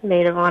my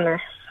maid of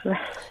honor.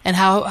 And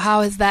how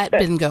has that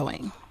been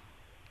going?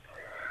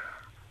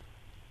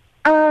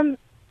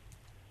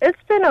 It's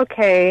been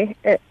okay.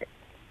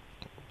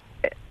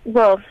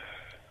 Well,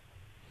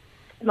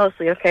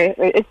 mostly okay.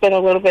 It's been a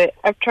little bit.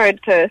 I've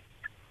tried to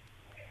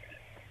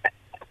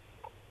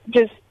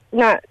just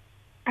not,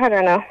 I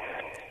don't know.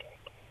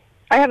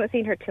 I haven't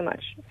seen her too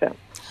much, so.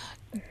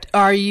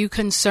 Are you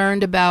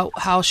concerned about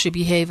how she'll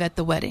behave at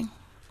the wedding?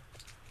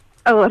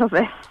 A little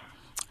bit.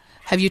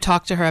 Have you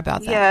talked to her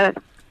about that? Yeah.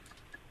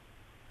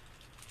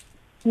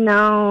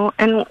 No,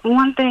 and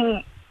one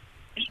thing,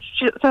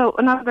 so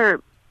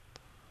another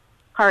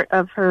part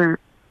of her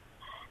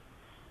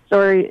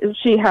story is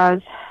she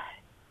has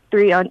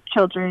 3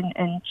 children,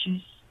 and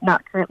she's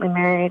not currently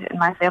married, and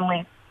my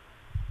family's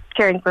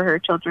caring for her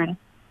children.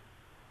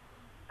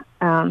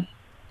 Kind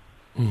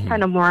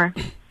of more.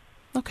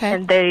 Okay.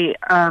 And they,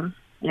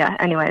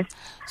 anyways.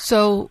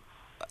 So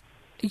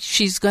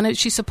she's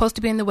supposed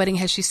to be in the wedding.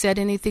 Has she said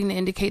anything to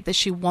indicate that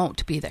she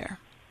won't be there?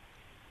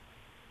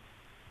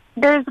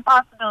 There's a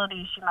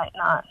possibility she might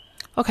not.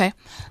 Okay.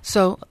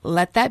 So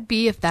let that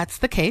be if that's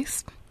the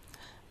case.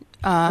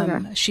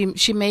 Okay.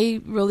 She may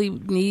really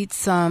need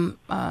some,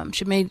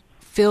 she may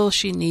feel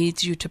she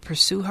needs you to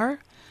pursue her.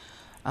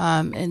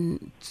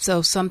 And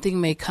so something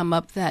may come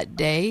up that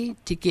day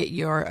to get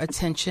your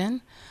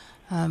attention.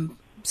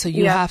 So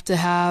you have to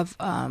have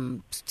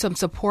some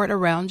support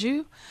around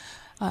you.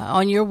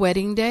 On your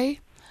wedding day,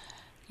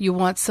 you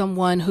want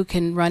someone who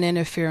can run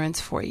interference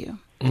for you.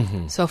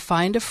 Mm-hmm. So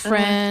find a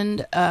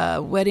friend,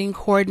 a wedding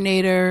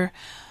coordinator,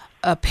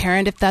 a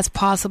parent if that's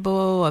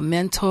possible, a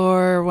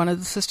mentor, one of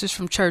the sisters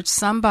from church,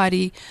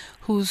 somebody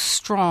who's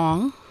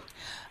strong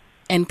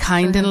and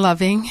kind and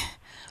loving,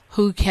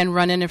 who can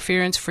run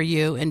interference for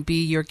you and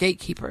be your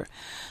gatekeeper,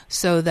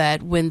 so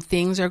that when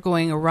things are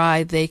going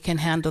awry, they can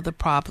handle the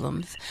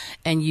problems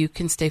and you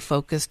can stay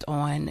focused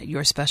on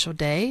your special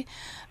day.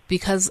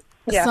 Because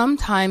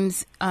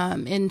sometimes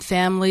in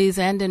families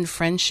and in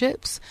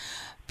friendships,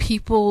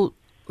 people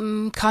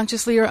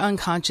consciously or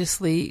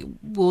unconsciously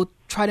will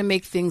try to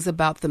make things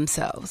about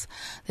themselves.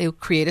 They will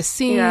create a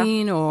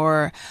scene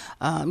or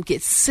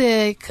get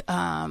sick,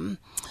 have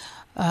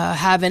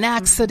an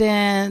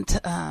accident.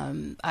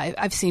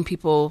 I've seen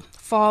people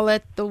fall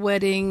at the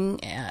wedding,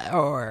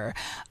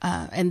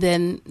 and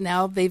then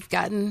now they've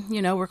gotten,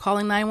 we're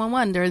calling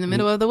 911 during the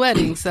middle of the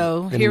wedding.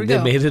 So here we go.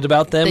 They made it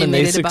about them, and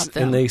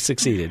they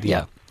succeeded.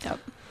 Yeah. Yep.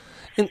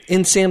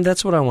 And Sam,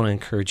 that's what I want to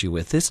encourage you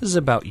with. This is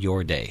about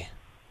your day.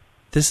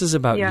 This is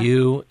about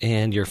you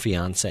and your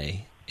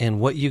fiance and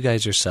what you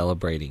guys are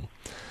celebrating.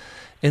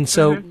 And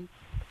so I'm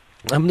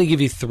going to give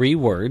you 3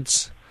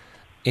 words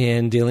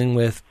in dealing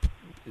with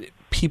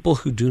people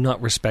who do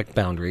not respect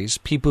boundaries,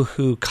 people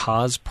who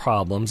cause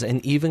problems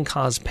and even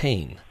cause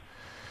pain,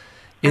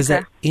 is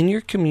that in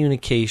your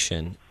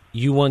communication,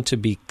 you want to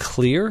be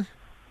clear,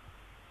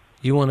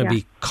 you want to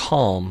be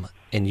calm,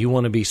 and you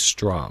want to be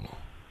strong.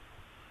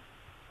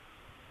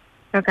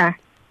 Okay.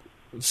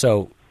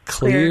 So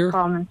clear,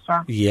 calm, and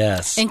strong.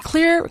 Yes. And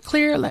clear.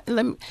 Let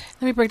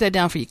me break that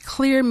down for you.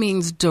 Clear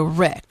means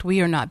direct. We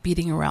are not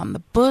beating around the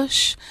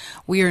bush.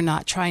 We are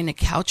not trying to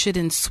couch it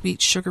in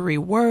sweet, sugary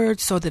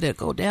words so that it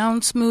go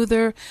down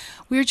smoother.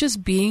 We're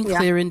just being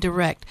clear and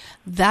direct.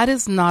 That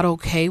is not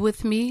okay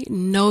with me.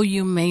 No,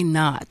 you may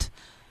not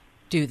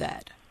do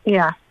that.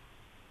 Yeah.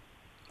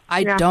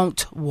 I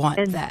don't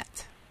want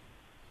that.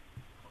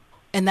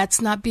 And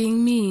that's not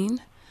being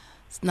mean.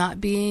 It's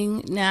not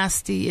being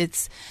nasty.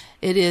 It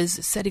is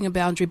setting a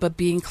boundary, but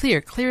being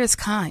clear. Clear is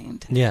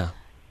kind. Yeah.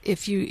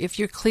 If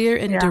you're clear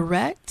and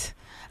direct,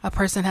 a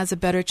person has a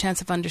better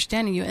chance of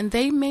understanding you, and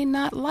they may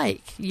not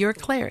like your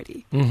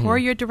clarity or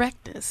your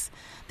directness.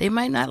 They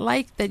might not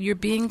like that you're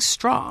being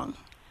strong.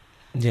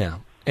 Yeah.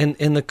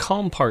 And the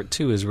calm part,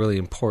 too, is really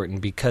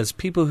important because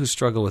people who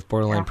struggle with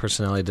borderline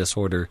personality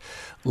disorder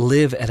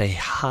live at a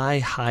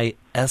high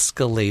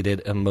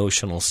escalated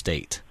emotional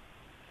state.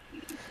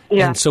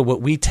 Yeah. And so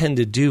what we tend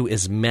to do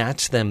is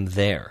match them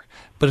there.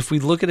 But if we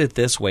look at it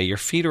this way, your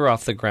feet are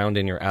off the ground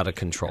and you're out of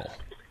control.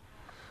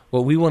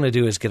 What we want to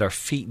do is get our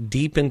feet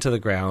deep into the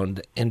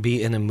ground and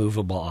be an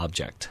immovable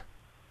object.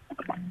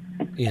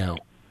 You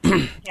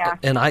know.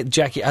 And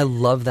Jackie, I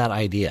love that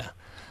idea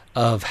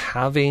of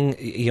having,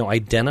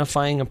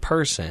 identifying a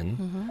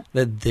person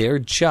that their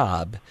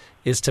job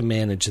is to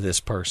manage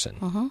this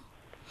person.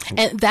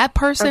 And that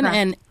person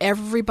and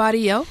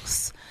everybody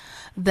else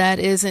that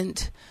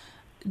isn't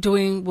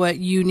doing what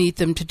you need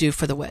them to do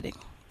for the wedding.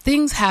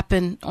 Things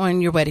happen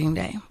on your wedding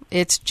day.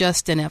 It's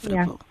just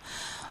inevitable.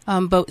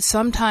 But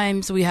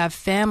sometimes we have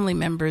family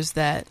members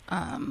that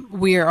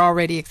we are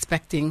already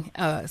expecting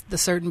the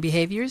certain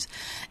behaviors.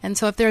 And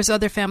so if there's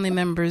other family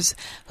members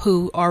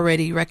who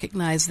already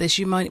recognize this,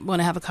 you might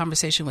want to have a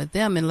conversation with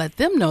them and let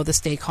them know to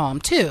stay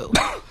calm too.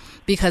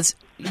 Because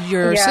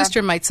your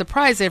sister might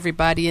surprise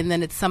everybody and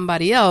then it's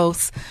somebody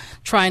else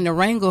trying to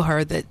wrangle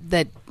her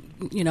that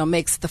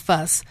makes the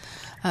fuss.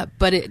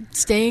 But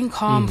staying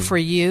calm for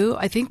you,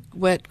 I think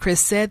what Chris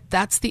said,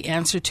 that's the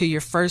answer to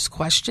your first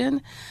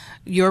question.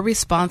 Your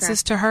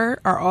responses to her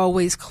are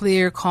always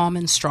clear, calm,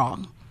 and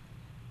strong.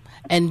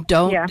 And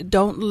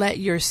don't let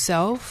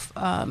yourself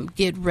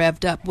get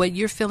revved up. What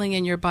you're feeling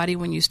in your body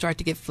when you start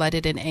to get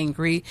flooded and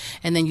angry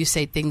and then you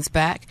say things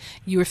back,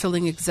 you are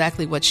feeling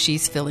exactly what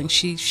she's feeling.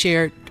 She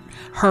shared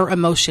her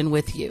emotion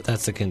with you.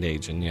 That's the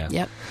contagion, yeah.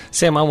 Yep.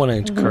 Sam, I want to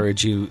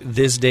encourage you.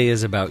 This day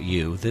is about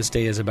you. This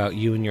day is about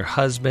you and your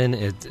husband.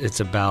 It's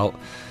about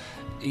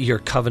your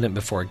covenant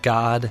before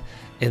God.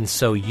 And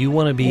so you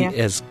want to be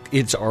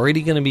it's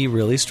already going to be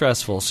really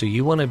stressful, so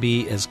you want to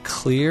be as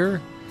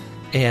clear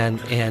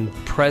and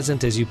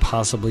present as you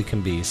possibly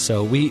can be.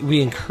 So we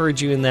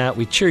encourage you in that.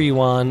 We cheer you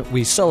on.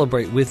 We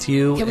celebrate with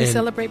you. Can we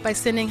celebrate by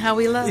sending How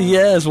We Love?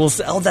 Yes.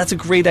 That's a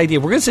great idea.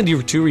 We're going to send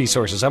you 2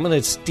 resources. I'm going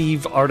to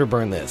Steve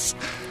Arterburn this.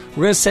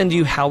 We're going to send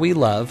you How We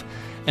Love,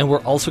 and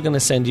we're also going to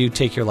send you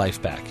Take Your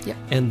Life Back. Yep.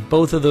 And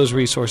both of those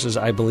resources,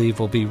 I believe,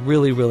 will be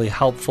really, really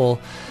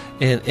helpful.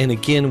 And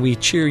again, we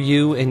cheer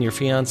you and your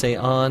fiance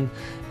on,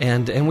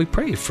 and we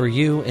pray for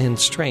you and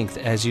strength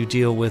as you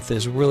deal with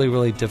this really,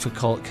 really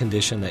difficult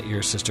condition that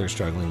your sister is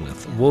struggling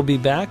with. We'll be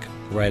back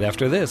right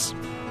after this.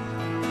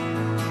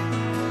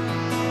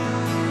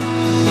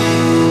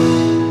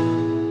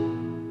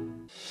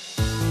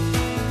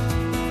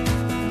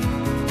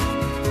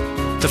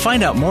 To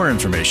find out more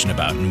information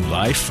about New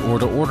Life or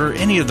to order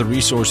any of the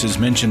resources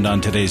mentioned on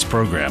today's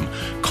program,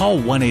 call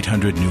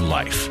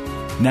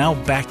 1-800-NEW-LIFE. Now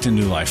back to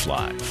New Life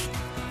Live.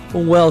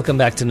 Welcome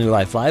back to New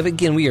Life Live.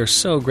 Again, we are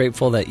so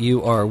grateful that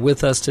you are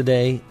with us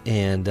today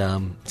and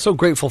so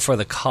grateful for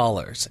the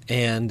callers.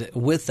 And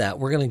with that,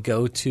 we're going to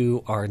go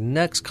to our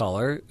next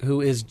caller, who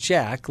is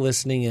Jack,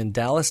 listening in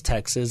Dallas,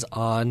 Texas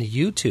on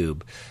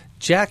YouTube.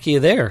 Jack,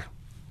 you there?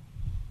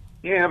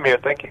 Yeah, I'm here.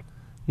 Thank you.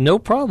 No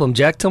problem.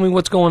 Jack, tell me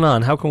what's going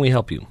on. How can we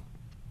help you?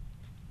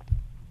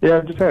 Yeah,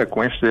 I just had a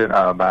question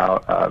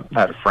about I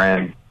had a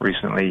friend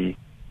recently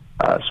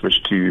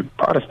switched to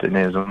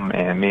Protestantism,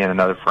 and me and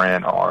another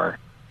friend are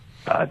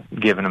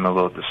giving him a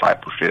little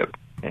discipleship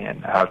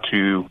and how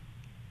to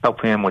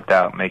help him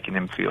without making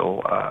him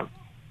feel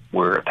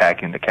we're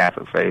attacking the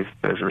Catholic faith.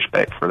 There's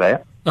respect for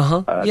that.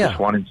 Just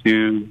wanted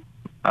to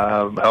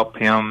help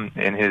him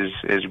in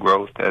his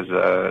growth as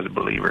a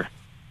believer.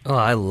 Oh,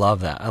 I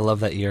love that. I love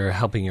that you're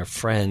helping your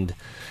friend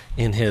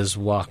in his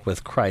walk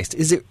with Christ.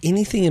 Is there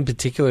anything in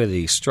particular that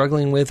he's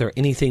struggling with or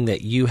anything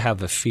that you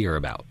have a fear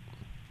about?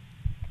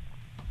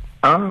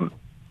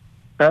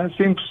 That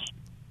seems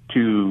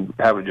to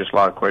have just a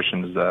lot of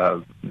questions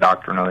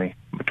doctrinally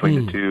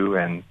between the two,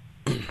 and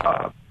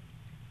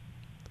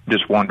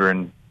just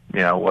wondering,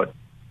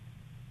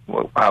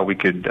 how we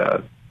could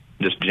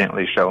just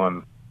gently show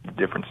him the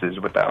differences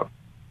without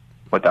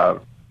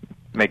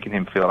making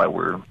him feel like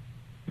we're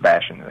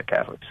bashing the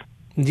Catholics.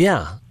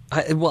 Yeah.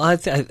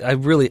 I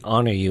really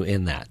honor you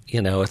in that.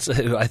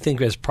 I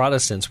think as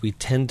Protestants, we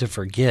tend to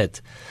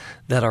forget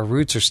that our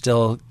roots are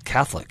still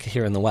Catholic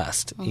here in the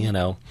West,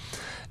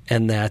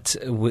 and that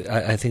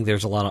I think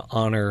there's a lot of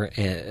honor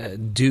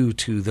due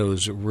to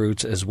those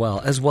roots as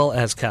well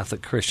as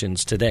Catholic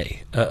Christians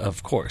today,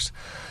 of course.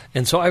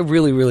 And so I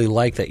really, really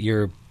like that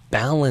you're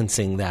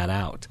balancing that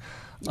out.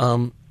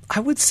 I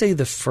would say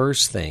the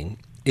first thing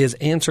is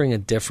answering a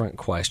different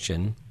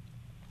question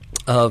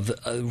of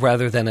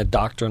rather than a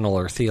doctrinal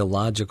or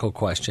theological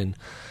question,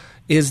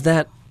 is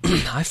that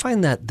I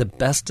find that the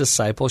best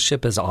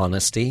discipleship is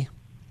honesty.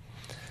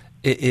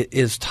 It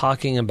is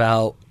talking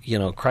about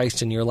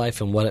Christ in your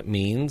life and what it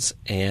means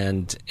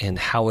and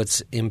how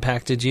it's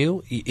impacted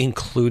you,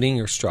 including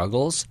your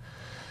struggles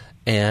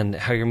and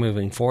how you're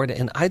moving forward.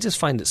 And I just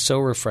find it so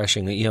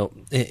refreshing that,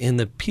 in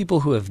the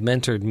people who have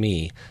mentored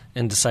me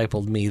and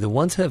discipled me, the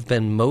ones who have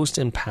been most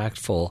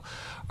impactful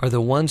are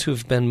the ones who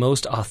have been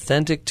most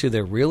authentic to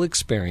their real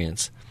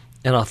experience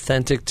and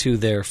authentic to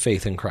their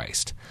faith in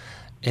Christ.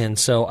 And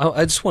so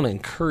I just want to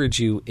encourage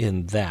you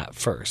in that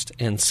first.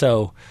 And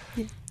so,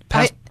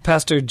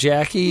 Pastor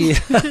Jackie.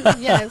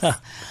 Yes.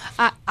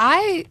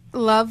 I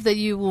love that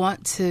you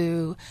want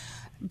to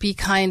be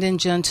kind and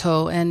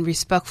gentle and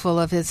respectful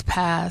of his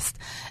past.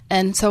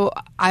 And so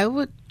I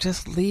would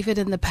just leave it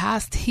in the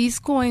past. He's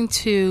going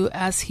to,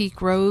 as he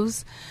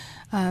grows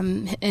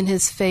in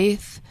his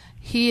faith,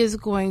 he is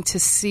going to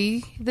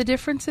see the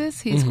differences.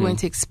 He's going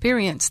to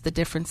experience the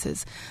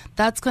differences.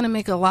 That's going to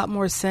make a lot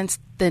more sense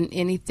than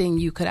anything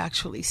you could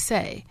actually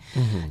say.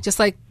 Just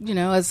like,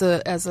 as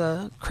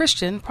a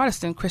Christian,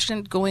 Protestant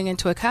Christian, going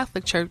into a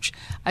Catholic church,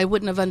 I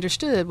wouldn't have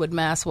understood what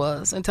Mass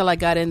was until I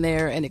got in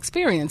there and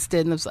experienced it.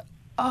 And I was like,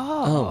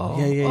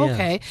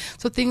 okay.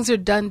 So things are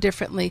done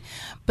differently.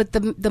 But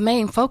the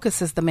main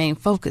focus is the main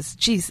focus,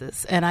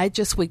 Jesus. And I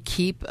just would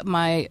keep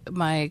my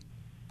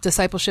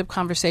discipleship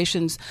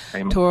conversations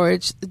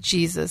towards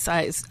Jesus.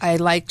 I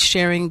like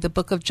sharing the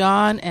book of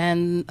John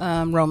and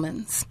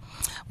Romans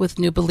with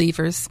new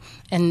believers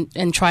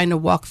and trying to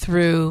walk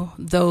through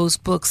those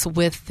books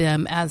with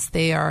them as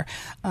they are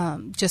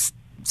just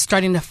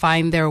starting to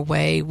find their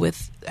way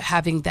with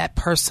having that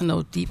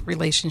personal, deep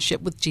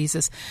relationship with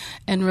Jesus.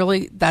 And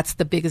really, that's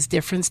the biggest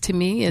difference to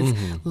me is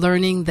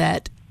learning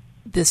that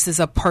this is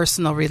a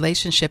personal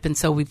relationship. And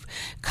so we've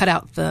cut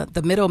out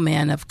the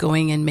middleman of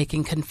going and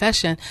making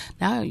confession.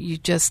 Now you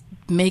just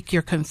make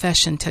your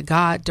confession to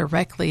God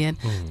directly and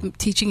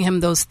teaching him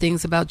those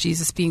things about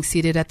Jesus being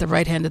seated at the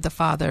right hand of the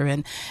Father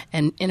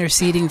and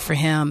interceding for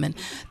him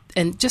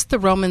and just the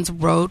Romans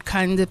Road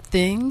kind of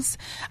things.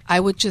 I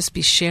would just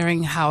be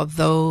sharing how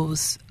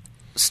those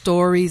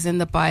stories in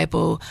the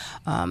Bible,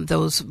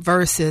 those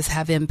verses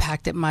have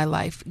impacted my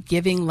life.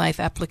 Giving life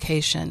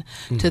application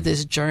to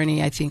this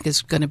journey, I think,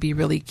 is going to be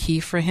really key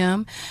for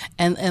him.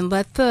 And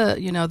let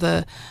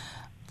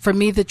for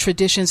me, the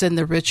traditions and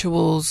the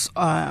rituals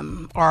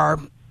are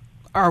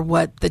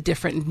what the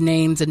different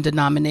names and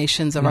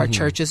denominations of our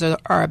churches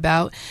are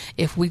about.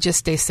 If we just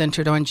stay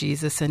centered on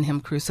Jesus and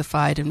him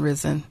crucified and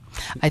risen,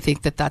 I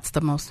think that's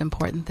the most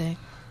important thing.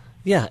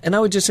 Yeah, and I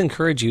would just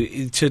encourage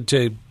you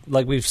to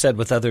like we've said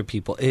with other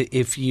people,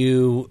 if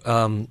you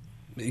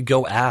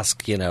go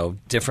ask,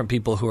 different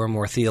people who are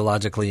more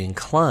theologically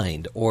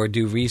inclined or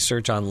do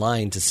research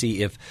online to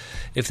see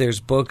if there's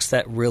books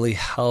that really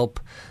help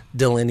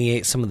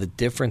delineate some of the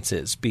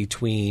differences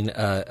between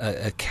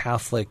a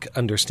Catholic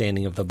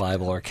understanding of the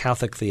Bible or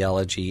Catholic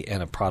theology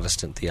and a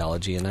Protestant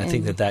theology. And I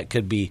think that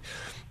could be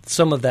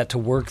some of that to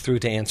work through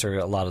to answer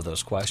a lot of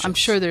those questions. I'm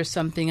sure there's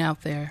something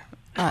out there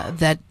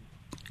that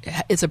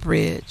is a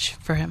bridge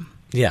for him.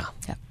 Yeah.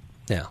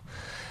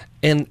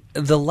 And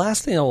the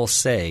last thing I will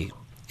say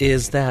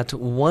is that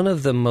one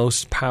of the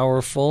most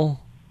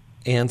powerful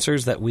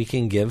answers that we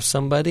can give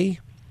somebody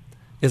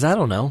is, I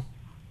don't know.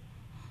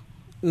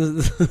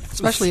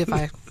 Especially if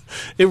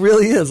it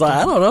really is.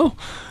 I don't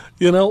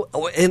know.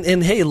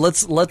 And hey,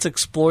 let's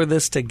explore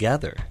this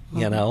together.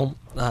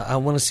 I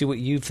want to see what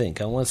you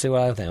think. I want to see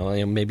what I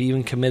think. Maybe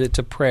even commit it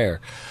to prayer.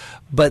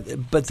 But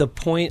the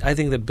point, I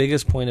think the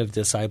biggest point of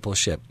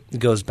discipleship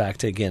goes back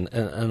to, again,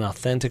 an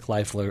authentic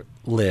life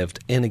lived.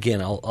 And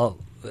again,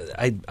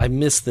 I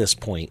miss this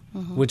point,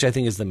 which I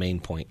think is the main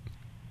point.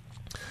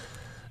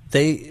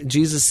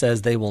 Jesus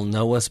says they will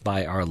know us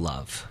by our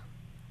love.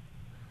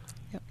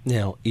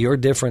 Yep. Your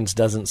difference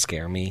doesn't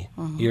scare me.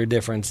 Your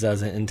difference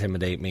doesn't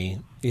intimidate me.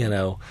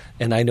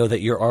 And I know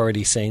that you're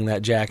already saying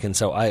that, Jack. And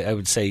so I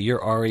would say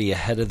you're already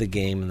ahead of the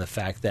game in the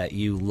fact that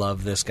you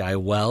love this guy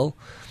well.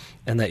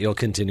 And that you'll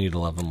continue to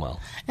love him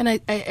well. And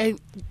I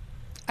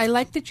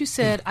like that you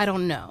said, I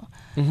don't know.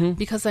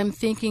 Because I'm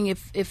thinking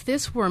if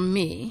this were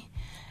me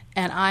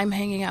and I'm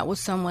hanging out with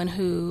someone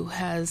who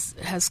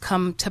has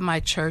come to my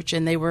church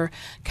and they were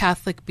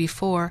Catholic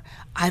before,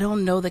 I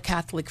don't know the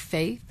Catholic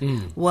faith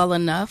well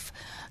enough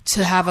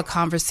to have a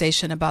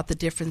conversation about the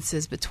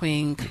differences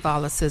between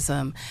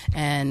Catholicism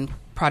and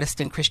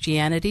Protestant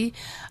Christianity,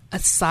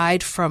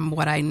 aside from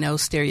what I know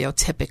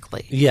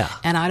stereotypically. Yeah.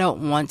 And I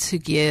don't want to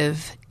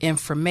give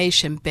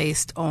information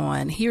based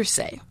on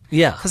hearsay.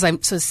 Yeah.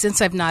 Because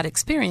since I've not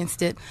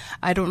experienced it,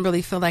 I don't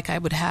really feel like I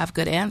would have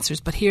good answers.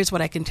 But here's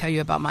what I can tell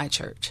you about my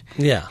church.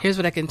 Yeah. Here's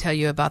what I can tell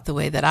you about the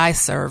way that I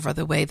serve, or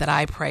the way that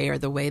I pray, or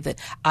the way that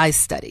I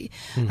study.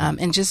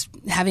 And just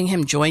having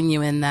him join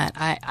you in that,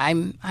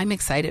 I'm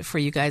excited for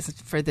you guys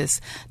for this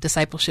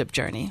discipleship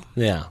journey.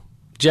 Yeah.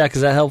 Jack,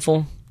 is that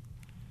helpful?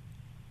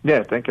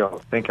 Yeah, thank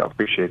y'all.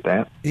 Appreciate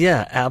that.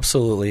 Yeah,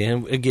 absolutely.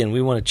 And again,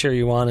 we want to cheer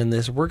you on in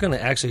this. We're going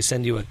to actually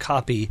send you a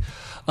copy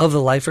of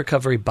the Life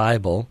Recovery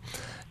Bible.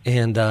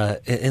 And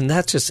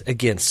that's just,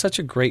 again, such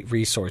a great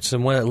resource.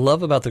 And what I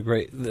love about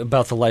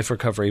the Life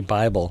Recovery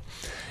Bible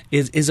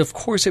is of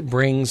course it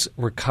brings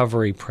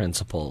recovery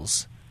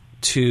principles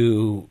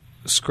to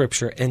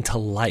Scripture and to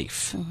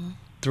life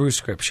through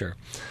Scripture.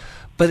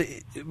 But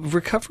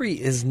recovery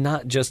is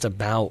not just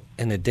about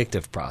an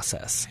addictive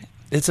process.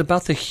 It's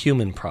about the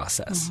human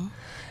process.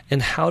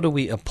 And how do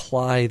we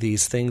apply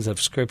these things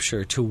of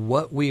Scripture to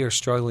what we are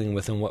struggling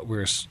with and what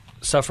we're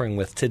suffering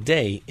with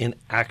today in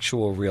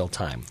actual real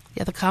time?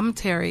 Yeah, the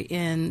commentary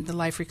in the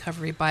Life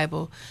Recovery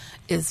Bible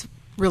is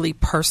really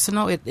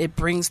personal. It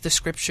brings the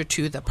Scripture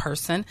to the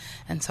person,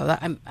 and so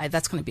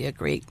that's going to be a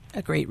great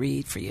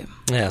read for you.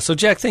 Yeah. So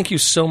Jack, thank you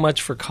so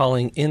much for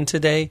calling in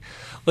today,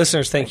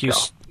 listeners. Thank you.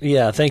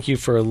 Yeah, thank you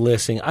for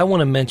listening. I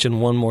want to mention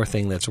one more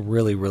thing that's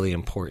really, really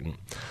important.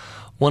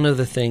 One of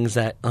the things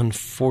that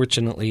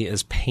unfortunately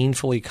is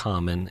painfully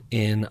common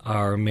in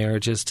our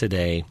marriages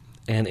today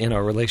and in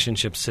our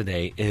relationships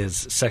today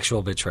is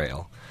sexual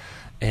betrayal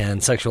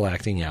and sexual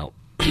acting out.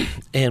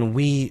 And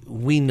we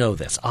know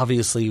this.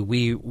 Obviously,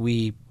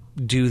 we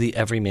do the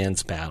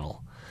everyman's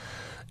battle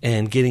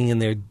and getting in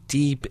there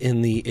deep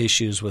in the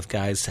issues with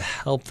guys to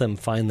help them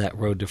find that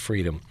road to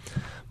freedom.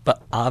 But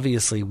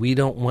obviously, we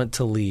don't want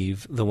to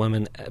leave the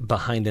women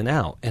behind and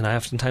out. And I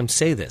oftentimes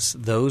say this,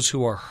 those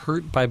who are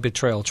hurt by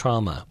betrayal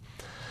trauma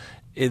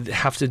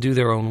have to do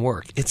their own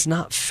work. It's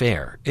not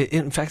fair.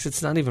 In fact,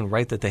 it's not even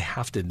right that they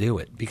have to do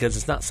it, because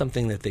it's not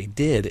something that they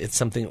did. It's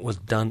something that was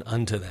done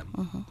unto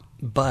them.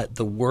 But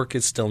the work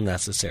is still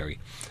necessary.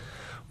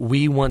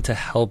 We want to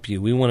help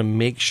you. We want to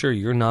make sure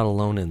you're not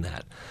alone in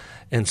that.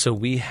 And so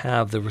we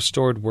have the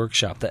Restored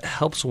Workshop that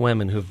helps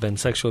women who have been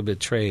sexually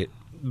betrayed.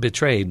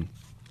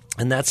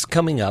 And that's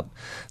coming up.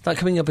 It's not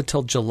coming up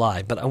until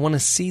July, but I want to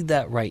see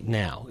that right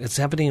now. It's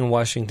happening in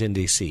Washington,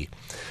 D.C.,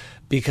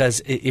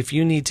 because if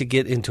you need to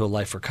get into a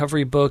life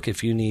recovery book,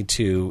 if you need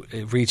to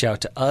reach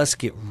out to us,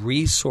 get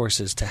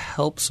resources to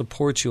help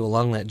support you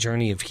along that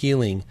journey of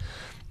healing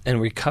and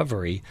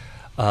recovery,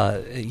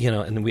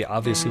 and we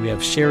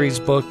have Sherry's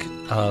book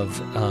of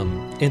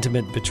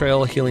intimate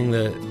betrayal, healing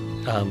the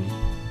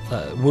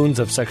wounds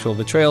of sexual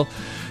betrayal.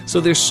 So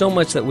there's so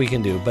much that we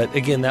can do. But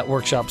again, that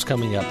workshop's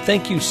coming up.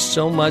 Thank you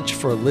so much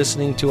for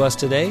listening to us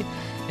today,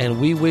 and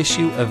we wish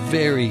you a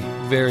very,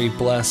 very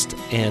blessed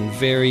and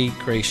very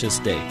gracious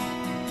day.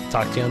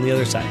 Talk to you on the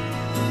other side.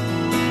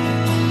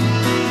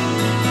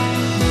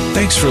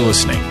 Thanks for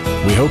listening.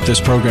 We hope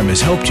this program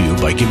has helped you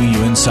by giving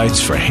you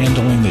insights for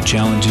handling the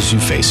challenges you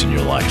face in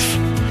your life.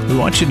 We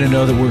want you to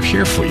know that we're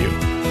here for you,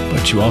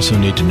 but you also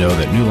need to know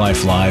that New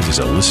Life Live is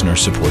a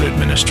listener-supported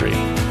ministry.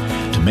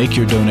 To make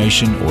your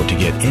donation or to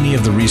get any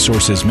of the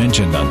resources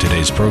mentioned on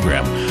today's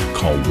program,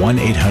 call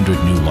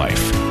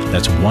 1-800-NEW-LIFE.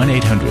 That's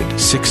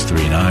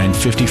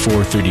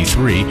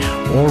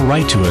 1-800-639-5433, or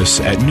write to us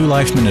at New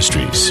Life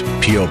Ministries,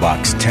 P.O.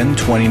 Box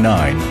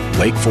 1029,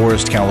 Lake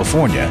Forest,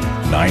 California,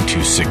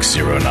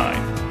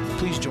 92609.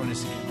 Please join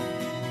us again.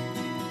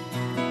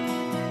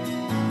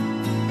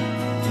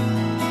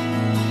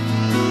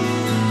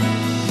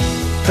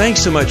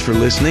 Thanks so much for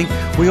listening.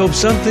 We hope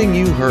something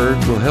you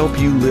heard will help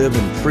you live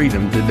in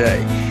freedom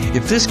today.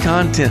 If this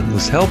content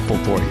was helpful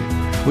for you,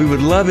 we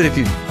would love it if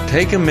you'd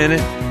take a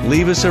minute,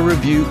 leave us a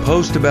review,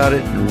 post about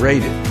it, and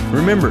rate it.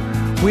 Remember,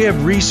 we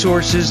have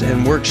resources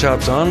and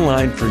workshops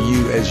online for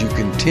you as you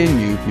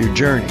continue your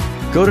journey.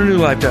 Go to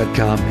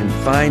newlife.com and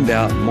find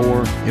out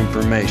more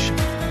information.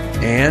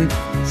 And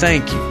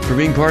thank you for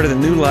being part of the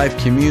New Life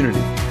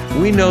community.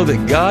 We know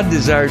that God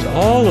desires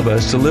all of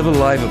us to live a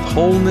life of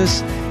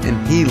wholeness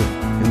and healing,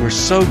 and we're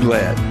so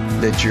glad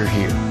that you're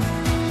here.